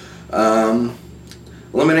go.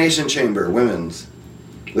 Elimination Chamber, women's.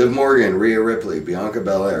 Liv Morgan, Rhea Ripley, Bianca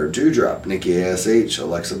Belair, Doudrop, Nikki ASH,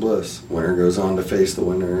 Alexa Bliss. Winner goes on to face the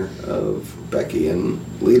winner of Becky and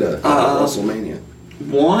Lita at WrestleMania.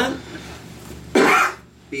 Want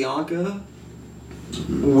Bianca,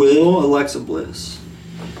 will Alexa Bliss.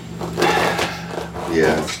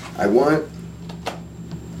 Yeah, I want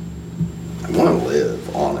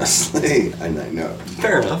Liv, honestly. I know.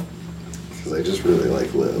 Fair enough. Because I just really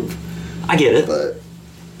like Liv. I get it. But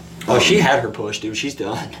she had her push, dude. She's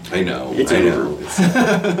done. I know. It's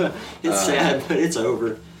over. It's sad, but it's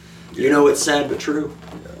over. Yeah. You know, it's sad but true.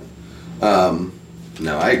 Yeah.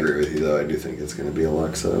 No, I agree with you though. I do think it's going to be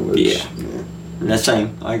Alexa. Which, yeah. That's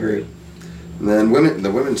same. I agree. And then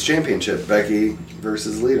the women's championship, Becky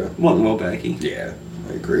versus Lita. Want and will Becky. Yeah,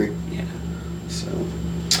 I agree. Yeah. So,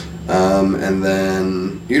 and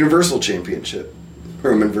then Universal Championship,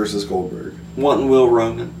 Roman versus Goldberg. Want and will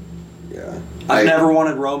Roman. Yeah. I've never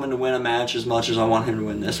wanted Roman to win a match as much as I want him to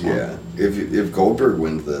win this one. Yeah. If Goldberg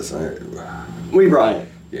wins this, we riot.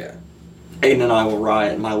 Yeah. Aiden and I will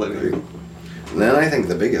riot in my living room. And then I think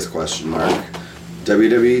the biggest question mark,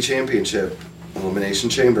 WWE Championship, Elimination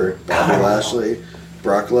Chamber, Bobby Lashley,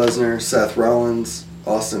 Brock Lesnar, Seth Rollins,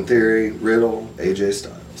 Austin Theory, Riddle, AJ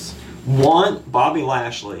Styles. Want Bobby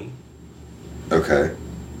Lashley. Okay.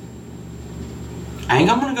 I think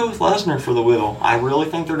I'm going to go with Lesnar for the will. I really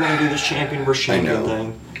think they're going to do this champion versus champion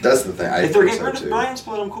thing. That's the thing. If they're getting rid of the brand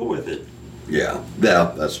split, I'm cool with it. Yeah,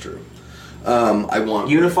 that's true. I want...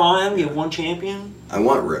 Unify them, you have one champion? I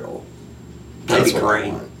want Riddle. That'd be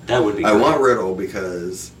great. That would be great. I want Riddle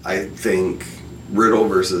because I think Riddle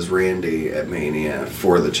versus Randy at Mania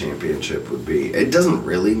for the championship would be... It doesn't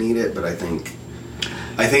really need it, but I think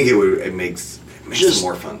it makes a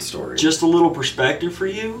more fun story. Just a little perspective for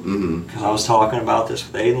you. Mm-hmm. Because I was talking about this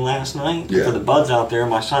with Aiden last night. Yeah. For the buds out there,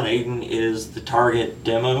 my son Aiden is the target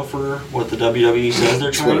demo for what the WWE says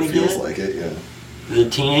they're trying to get. What it feels like it, yeah. The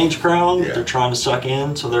teenage crowd that they're trying to suck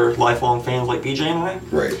in, so they're lifelong fans like BJ and I.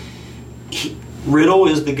 Right. Riddle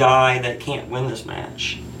is the guy that can't win this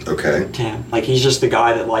match. Okay. Tim. Like, he's just the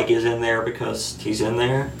guy that, like, is in there because he's in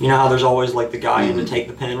there. You know how there's always, like, the guy in to take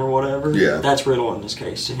the pin or whatever? Yeah. That's Riddle in this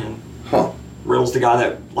case to him. Huh. Riddle's the guy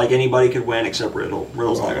that, like, anybody could win except Riddle.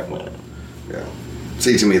 Riddle's not going to win it. Yeah.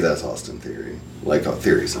 See, to me, that's Austin Theory. Like,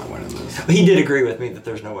 Theory's not winning this. He did agree with me that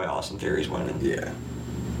there's no way Austin Theory's winning. Yeah.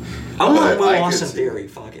 I want to win Austin Theory.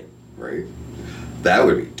 Fuck it. Right? That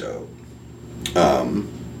would be dope.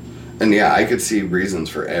 And yeah, I could see reasons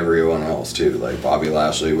for everyone else too. Like Bobby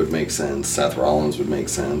Lashley would make sense. Seth Rollins would make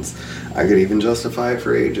sense. I could even justify it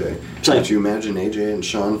for AJ. Could you imagine AJ and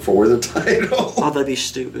Shawn for the title? Oh, that'd be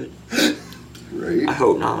stupid. Right? I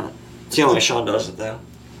hope not. It's the only way Shawn does it though.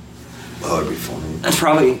 Oh, it'd be funny. That's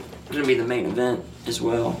probably going to be the main event as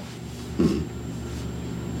well.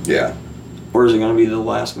 Yeah. Or is it going to be the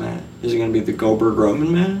last match? Is it going to be the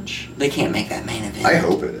Goldberg-Roman match? They can't make that main event. I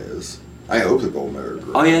hope it is. I hope the gold medal.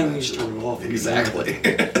 Oh yeah, we just turn it off. Exactly.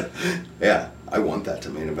 Yeah, I want that to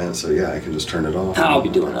main event, so yeah, I can just turn it off. I'll be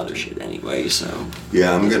doing other shit anyway, so.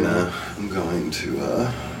 Yeah, I'm going to,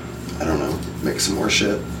 I don't know, make some more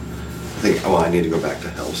shit. I think, I need to go back to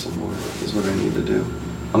hell some more, is what I need to do.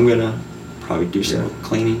 I'm gonna probably do some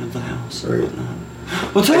cleaning of the house and Right.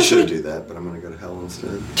 whatnot. Well, tell I us should what, do that, but I'm going to go to hell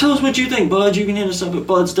instead. tell us what you think, Bud. You can hit us up at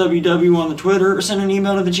BudsWW on the Twitter or send an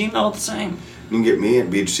email to the Gmail at the same. You can get me at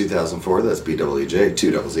Beach2004, that's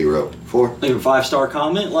BWJ2004. Leave a 5-star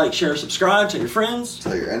comment, like, share, subscribe, tell your friends,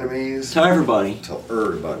 Tell your enemies. tell everybody. Tell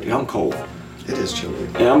everybody. Dude, I'm cold. It is chilly.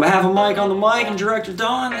 And on behalf of Mike on the mic and Director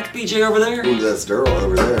Don, that's BJ over there. Ooh, that's Daryl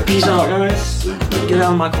over there. Peace out, guys. Get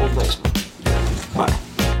out of my cold basement. Bye.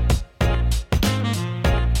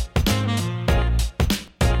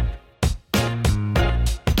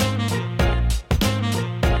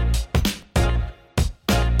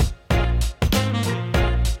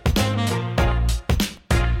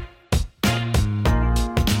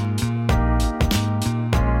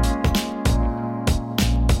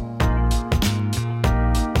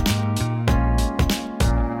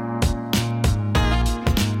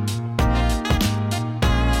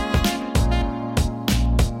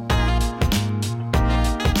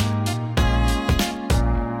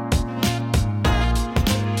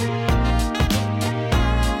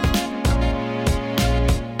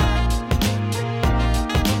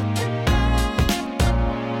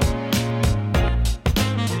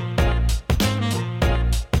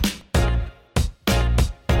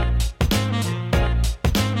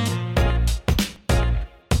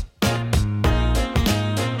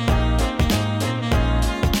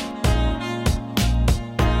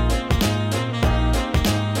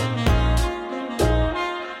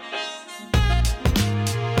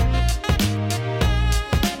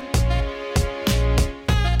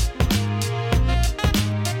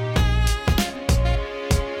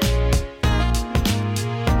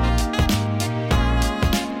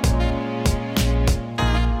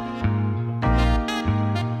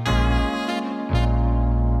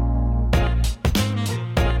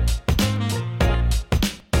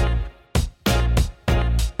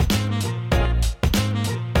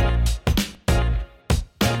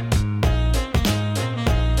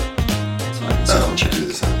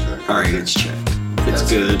 Alright, it's checked. It's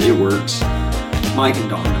good. It works. Mike and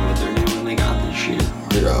Dawn know what they're doing. They got this shit.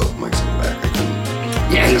 Mike's in the back. I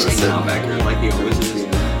couldn't. Yeah, he's hanging out back there like he always is.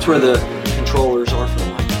 It's where the controllers are for the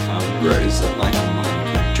microphone. Right. He's like on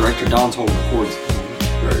the mic. Director Don's holding the cords.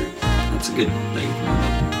 Right. That's a good thing.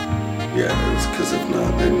 Yeah, it's because if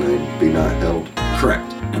not, then they'd be not held.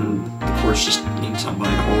 Correct. And the cords just need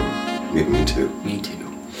somebody to hold. Me too. Me too.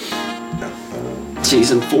 Yeah.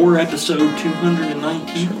 Season 4, episode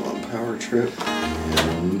 219. Chill on Power Trip.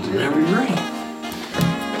 And Whenever you're ready.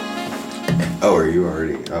 oh, are you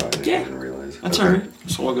already? Oh, I didn't Yeah. even realize. That's Okay. alright.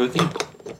 So I'll go with you.